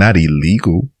 because it's not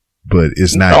illegal, but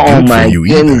it's not good for you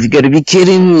either. Oh my goodness, you gotta be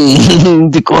kidding me!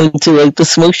 They're going to like the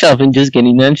smoke shop and just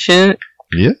getting that shit.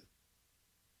 Yeah,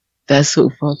 that's so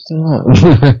fucked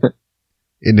up.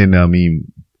 And then I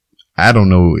mean, I don't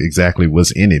know exactly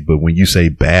what's in it, but when you say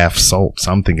bath salts,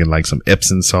 I'm thinking like some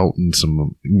Epsom salt and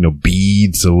some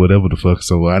beads or whatever the fuck.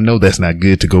 So I know that's not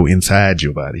good to go inside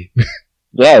your body.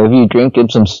 Yeah, if you drink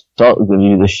Epsom salt, it'll give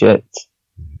you the shit.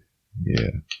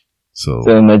 Yeah. So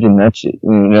imagine that shit.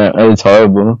 It's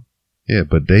horrible. Yeah,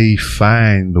 but they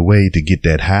find the way to get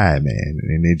that high, man.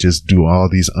 And they just do all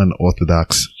these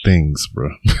unorthodox things,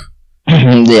 bro.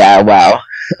 Yeah, wow.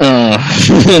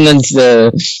 And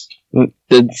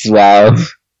that's wow.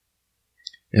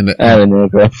 And I don't know,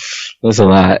 bro. That's a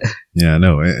lot. Yeah, I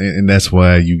know. And that's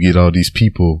why you get all these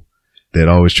people that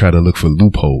always try to look for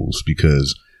loopholes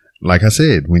because, like I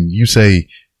said, when you say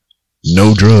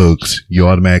no drugs, you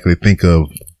automatically think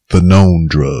of the known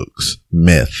drugs,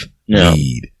 meth,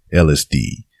 weed,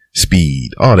 LSD,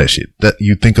 speed, all that shit. That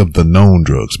you think of the known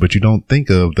drugs, but you don't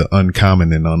think of the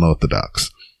uncommon and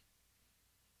unorthodox.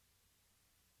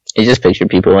 I just picture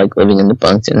people like living in the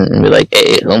bunks and be like,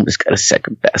 "Hey, homeless got a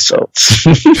second bath salts."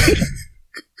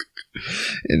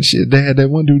 And shit, they had that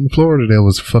one dude in Florida that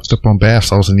was fucked up on bath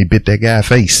salts and he bit that guy's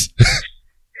face.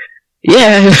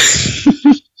 Yeah.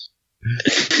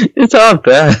 It's all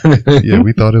bad. Yeah,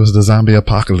 we thought it was the zombie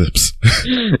apocalypse.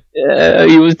 Yeah,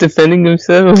 he was defending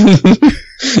himself.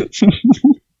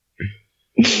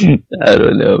 I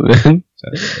don't know, man.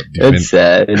 That's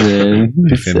sad, man.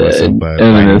 It's sad. I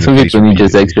don't know. Some people need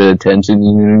just extra attention,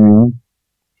 you know what I mean?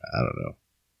 I don't know.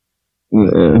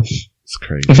 Yeah. It's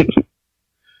crazy.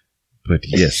 But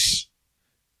yes,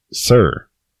 sir,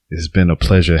 it's been a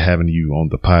pleasure having you on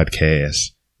the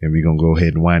podcast, and we're going to go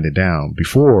ahead and wind it down.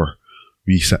 Before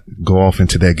we go off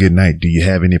into that good night, do you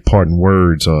have any parting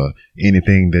words or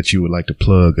anything that you would like to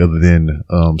plug other than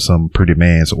some pretty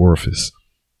man's orifice?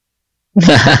 Nah,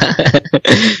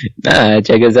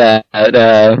 check us out.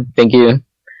 Thank you,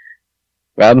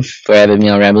 Rob, for having me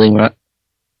on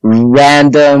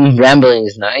Random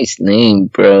Ramblings. Nice name,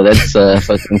 bro. That's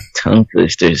fucking tongue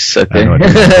twister, sucker.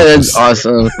 That's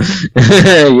awesome.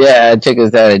 Yeah, check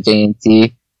us out at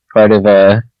JNT, part of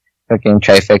fucking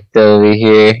trifecta over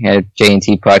here at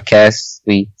JNT Podcast.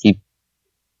 We keep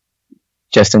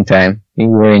just in time. You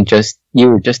were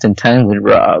just in time with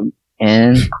Rob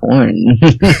and Corn.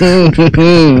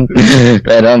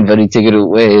 Right on, buddy. Take it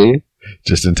away.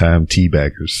 Just in time,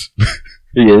 teabaggers.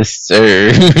 Yes,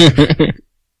 sir.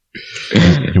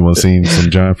 You want to see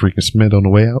some John freaking Smith on the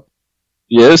way out?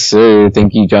 Yes, sir.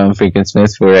 Thank you, John freaking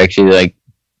Smith, for actually like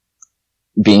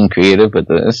being creative with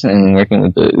us and working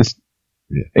with us.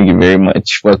 Yeah. Thank you very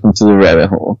much. Welcome to the rabbit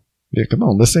hole. Yeah, come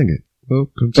on, let's sing it.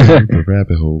 Welcome to the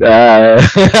rabbit hole.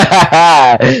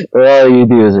 All you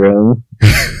do is wrong.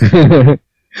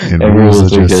 And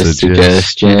rules are just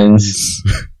suggestions.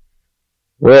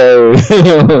 Whoa.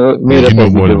 Yeah, you know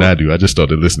more than I do. I just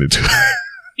started listening to it.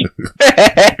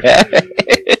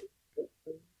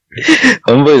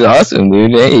 Homeboy's awesome,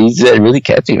 dude. Hey, he's really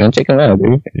catchy, man. Check him out,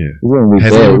 dude. Yeah. He's gonna be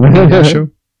Has he ever been on your show?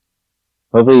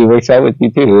 Hopefully he works out with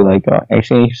you too. Like,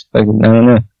 actually, like,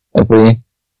 no. Hopefully.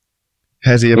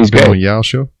 Has he ever He's been great. on y'all's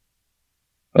show?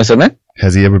 What's up, man?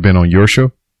 Has he ever been on your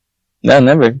show? No,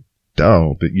 never.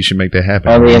 Oh, but you should make that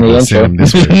happen. Only in the Send him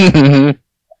this way. intro.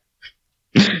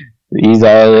 He's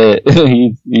all it.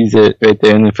 He's it right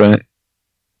there in the front.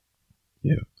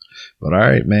 Yeah. But all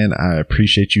right, man, I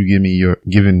appreciate you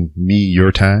giving me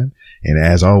your time. And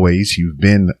as always, you've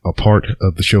been a part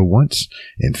of the show once,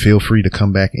 and feel free to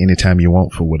come back anytime you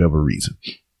want for whatever reason.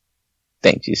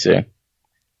 Thank you, sir.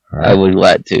 All right. I would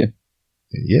glad to.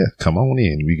 Yeah, come on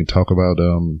in. We can talk about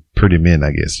pretty men,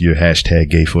 I guess. Your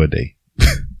hashtag gay for a day.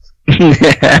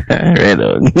 Right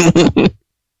on.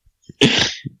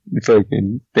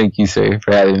 Fucking thank you, sir,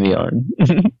 for having me on.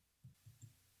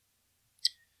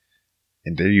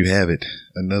 And there you have it.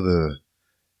 Another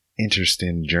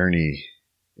interesting journey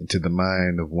into the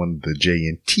mind of one of the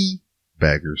J&T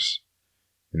baggers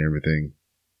and everything.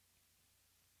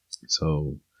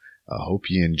 So I hope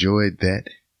you enjoyed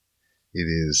that. It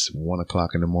is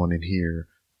 1:00 in the morning here,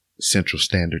 Central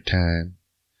Standard Time.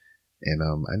 And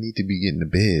I need to be getting to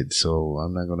bed, so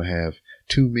I'm not going to have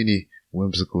too many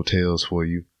whimsical tales for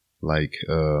you like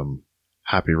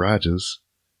Hoppy Rogers,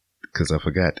 because I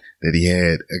forgot that he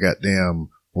had a goddamn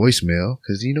voicemail,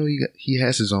 because you know he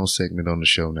has his own segment on the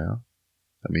show now.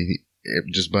 I mean,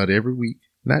 just about every week,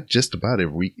 not just about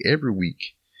every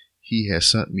week he has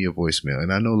sent me a voicemail.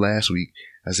 And I know last week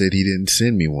I said he didn't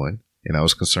send me one, and I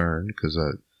was concerned because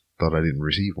I thought I didn't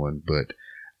receive one, but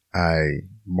I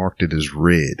marked it as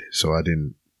red, so I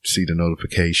didn't see the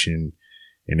notification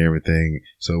and everything.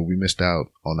 So we missed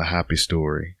out on the Hoppy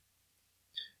story.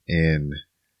 And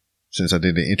since I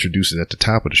didn't introduce it at the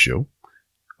top of the show,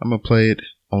 I'm going to play it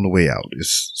on the way out.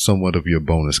 It's somewhat of your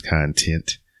bonus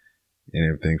content and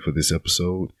everything for this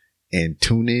episode. And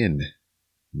tune in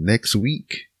next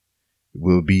week.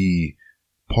 Will be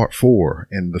part 4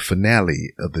 and the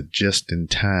finale of the Just in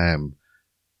Time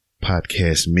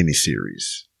podcast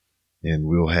miniseries. And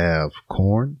we'll have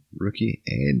Corn, Rookie,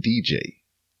 and DJ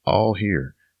all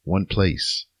here, one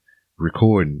place,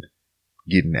 recording,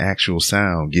 getting actual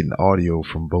sound, getting audio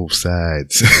from both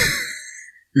sides.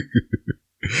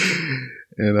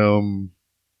 And,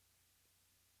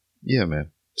 yeah,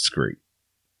 man, it's great.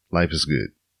 Life is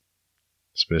good.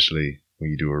 Especially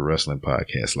when you do a wrestling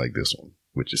podcast like this one,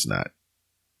 which is not.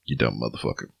 You dumb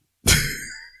motherfucker.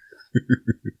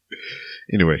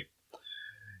 Anyway,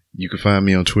 you can find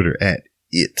me on Twitter at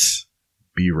It's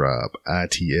B-Rob,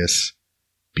 ITSBROB,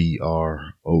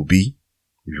 if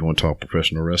you want to talk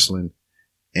professional wrestling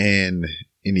and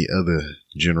any other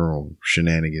general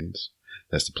shenanigans.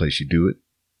 That's the place you do it.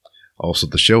 Also,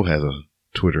 the show has a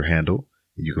Twitter handle.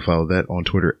 You can follow that on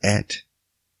Twitter at,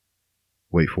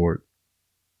 wait for it,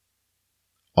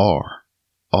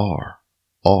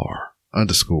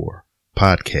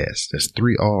 R_podcast. That's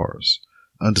 3 R's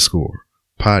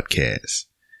 _podcast.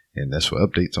 And that's for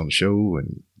updates on the show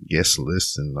and guest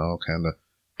lists and all kind of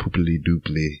poopily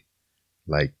dooply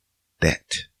like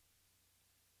that.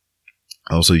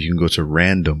 Also, you can go to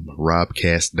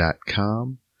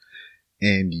randomrobcast.com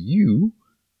and you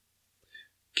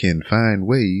can find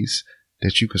ways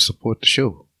that you can support the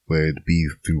show, whether it be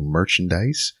through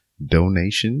merchandise,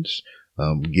 donations,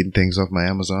 getting things off my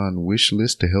Amazon wish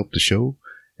list to help the show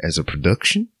as a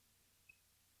production.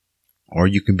 Or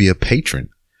you can be a patron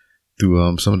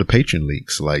through some of the patron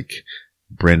leaks, like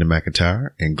Brandon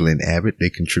McIntyre and Glenn Abbott. They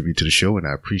contribute to the show, and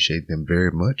I appreciate them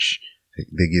very much.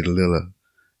 They get a little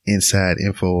inside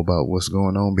info about what's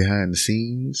going on behind the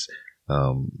scenes,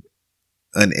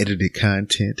 unedited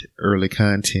content, early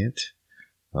content.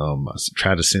 I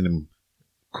try to send them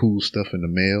cool stuff in the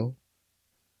mail,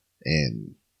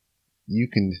 and you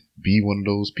can be one of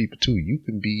those people too. You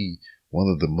can be one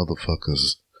of the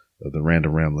motherfuckers of the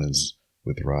Random Ramblings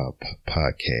with Rob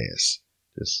podcast.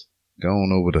 Just go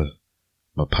on over to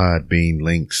my Podbean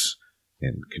links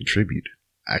and contribute.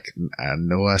 I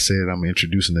know I said I'm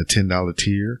introducing a $10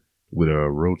 tier with a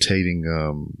rotating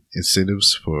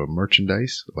incentives for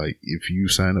merchandise. Like if you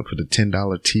sign up for the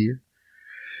 $10 tier,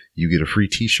 you get a free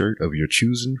t-shirt of your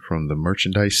choosing from the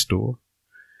merchandise store.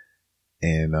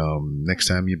 And next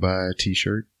time you buy a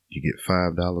t-shirt, you get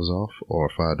 $5 off or a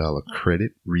 $5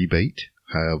 credit rebate.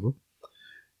 However,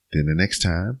 then the next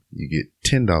time you get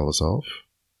 $10 off.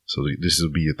 So this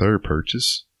will be your third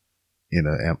purchase in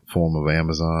a form of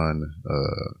Amazon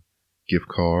gift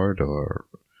card or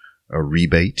a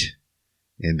rebate.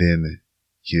 And then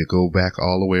you go back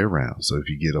all the way around. So if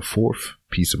you get a fourth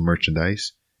piece of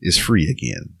merchandise, it's free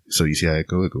again. So you see how it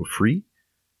goes? It goes free,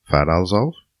 $5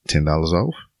 off, $10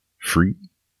 off, free,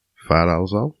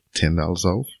 $5 off, $10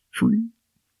 off, free.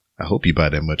 I hope you buy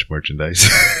that much merchandise.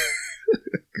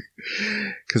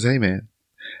 Cause hey man,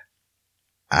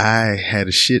 I had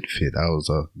a shit fit. I was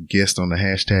a guest on the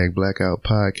hashtag Blackout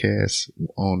podcast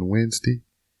on Wednesday,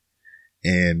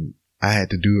 and I had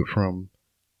to do it from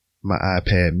my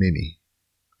iPad mini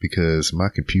because my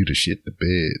computer shit the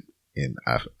bed, and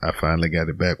I finally got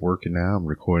it back working now. I'm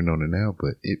recording on it now,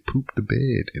 but it pooped the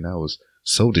bed and I was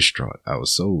so distraught. I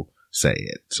was so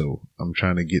sad. So I'm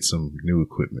trying to get some new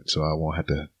equipment so I won't have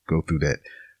to go through that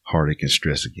heartache and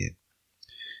stress again.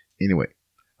 Anyway,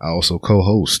 I also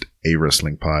co-host a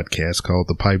wrestling podcast called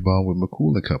The Pipe Bomb with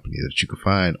McCool & Company that you can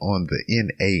find on the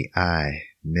NAI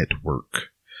Network.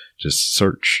 Just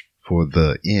search for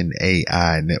the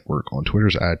NAI Network on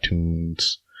Twitter's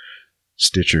iTunes,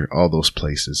 Stitcher, all those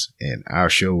places. And our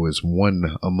show is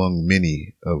one among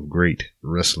many of great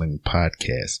wrestling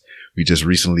podcasts. We just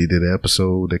recently did an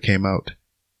episode that came out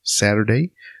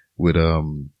Saturday with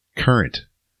current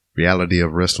Reality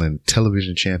of Wrestling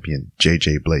television champion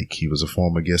JJ Blake. He was a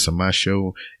former guest on my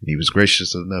show, and he was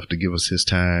gracious enough to give us his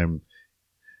time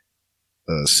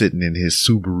sitting in his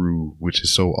Subaru, which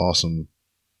is so awesome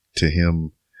to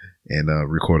him, and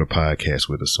record a podcast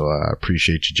with us. So I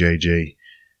appreciate you, JJ.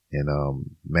 And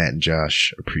Matt and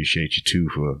Josh, appreciate you too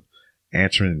for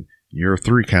answering your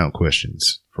 3-count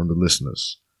questions from the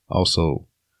listeners. Also,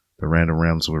 the Random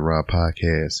Ramblings with Rob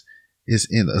podcast is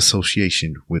in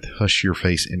association with Hush Your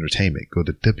Face Entertainment. Go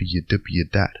to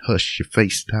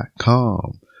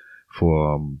www.hushyourface.com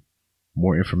for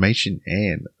more information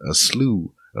and a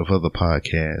slew of other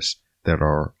podcasts that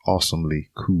are awesomely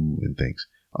cool and things.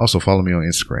 Also, follow me on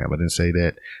Instagram. I didn't say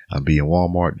that. I'll be in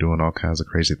Walmart doing all kinds of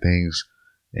crazy things.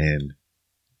 And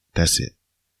that's it.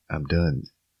 I'm done.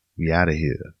 We out of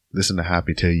here. Listen to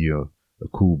Hoppy tell you a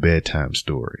cool bedtime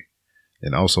story.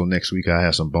 And also next week I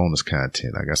have some bonus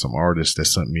content. I got some artists that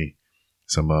sent me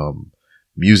some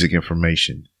music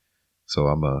information. So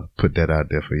I'm going to put that out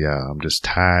there for y'all. I'm just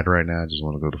tired right now. I just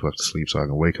want to go to fuck to sleep so I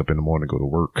can wake up in the morning, go to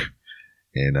work,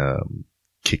 and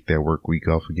kick that work week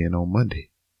off again on Monday.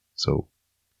 So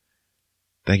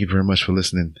thank you very much for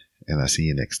listening, and I'll see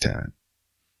you next time.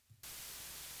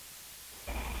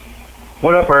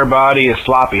 What up, everybody? It's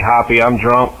Sloppy Hoppy. I'm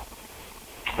drunk.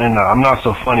 And I'm not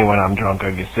so funny when I'm drunk.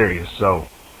 I get serious. So,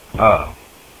 what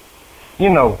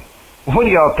do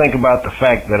y'all think about the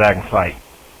fact that I can fight?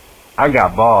 I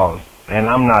got balls, and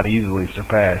I'm not easily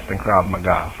surpassed in Krav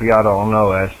Maga. For y'all don't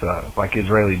know, that's like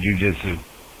Israeli Jiu-Jitsu.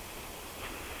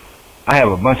 I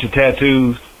have a bunch of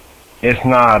tattoos. It's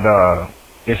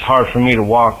hard for me to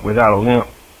walk without a limp.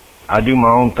 I do my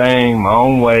own thing, my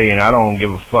own way, and I don't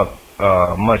give a fuck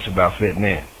much about fitting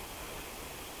in.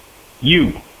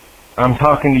 I'm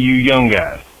talking to you young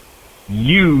guys.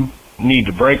 You need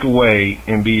to break away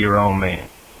and be your own man.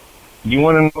 You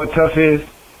want to know what tough is?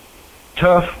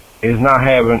 Tough is not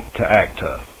having to act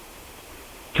tough.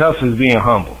 Tough is being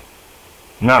humble,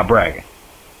 not bragging,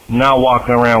 not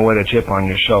walking around with a chip on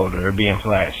your shoulder or being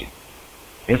flashy.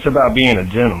 It's about being a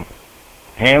gentleman,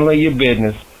 handling your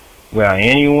business without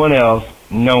anyone else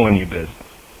knowing your business.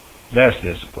 That's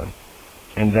discipline,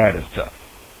 and that is tough.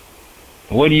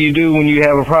 What do you do when you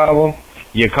have a problem?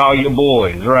 You call your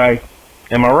boys, right?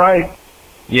 Am I right?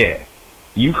 Yeah.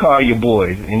 you call your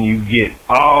boys and you get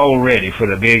all ready for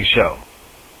the big show.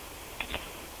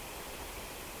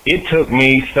 It took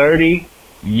me 30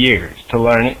 years to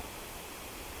learn it.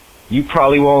 You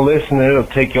probably won't listen to it. It'll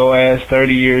take your ass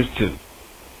 30 years too.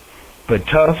 But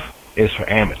tough is for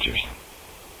amateurs.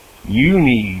 You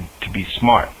need to be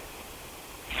smart.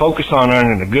 Focus on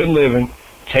earning a good living,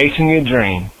 chasing your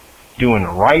dream, doing the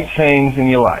right things in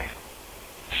your life.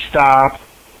 Stop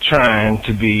trying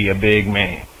to be a big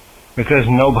man, because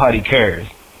nobody cares.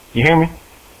 You hear me?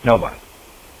 Nobody.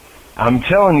 I'm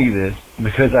telling you this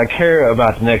because I care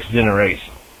about the next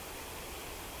generation.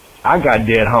 I got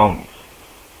dead homies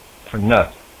for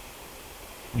nothing.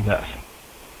 Nothing.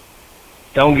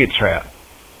 Don't get trapped.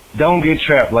 Don't get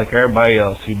trapped like everybody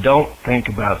else who don't think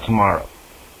about tomorrow.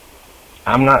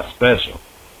 I'm not special.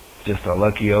 Just a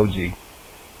lucky OG.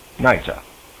 Night, y'all.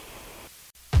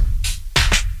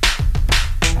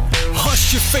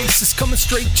 Hush Your Face is coming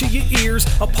straight to your ears.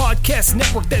 A podcast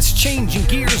network that's changing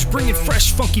gears, bringing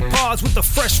fresh funky pods with a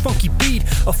fresh funky beat.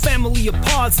 A family of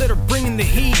pods that are bringing the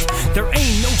heat. There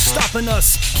ain't no stopping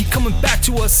us. Keep coming back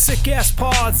to us. Sick ass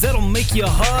pods that'll make you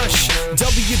hush.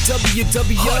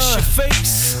 www Hush Your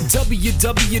Face.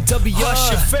 www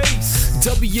Hush Your Face.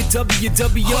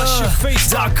 www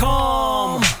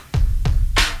hushyourface.com.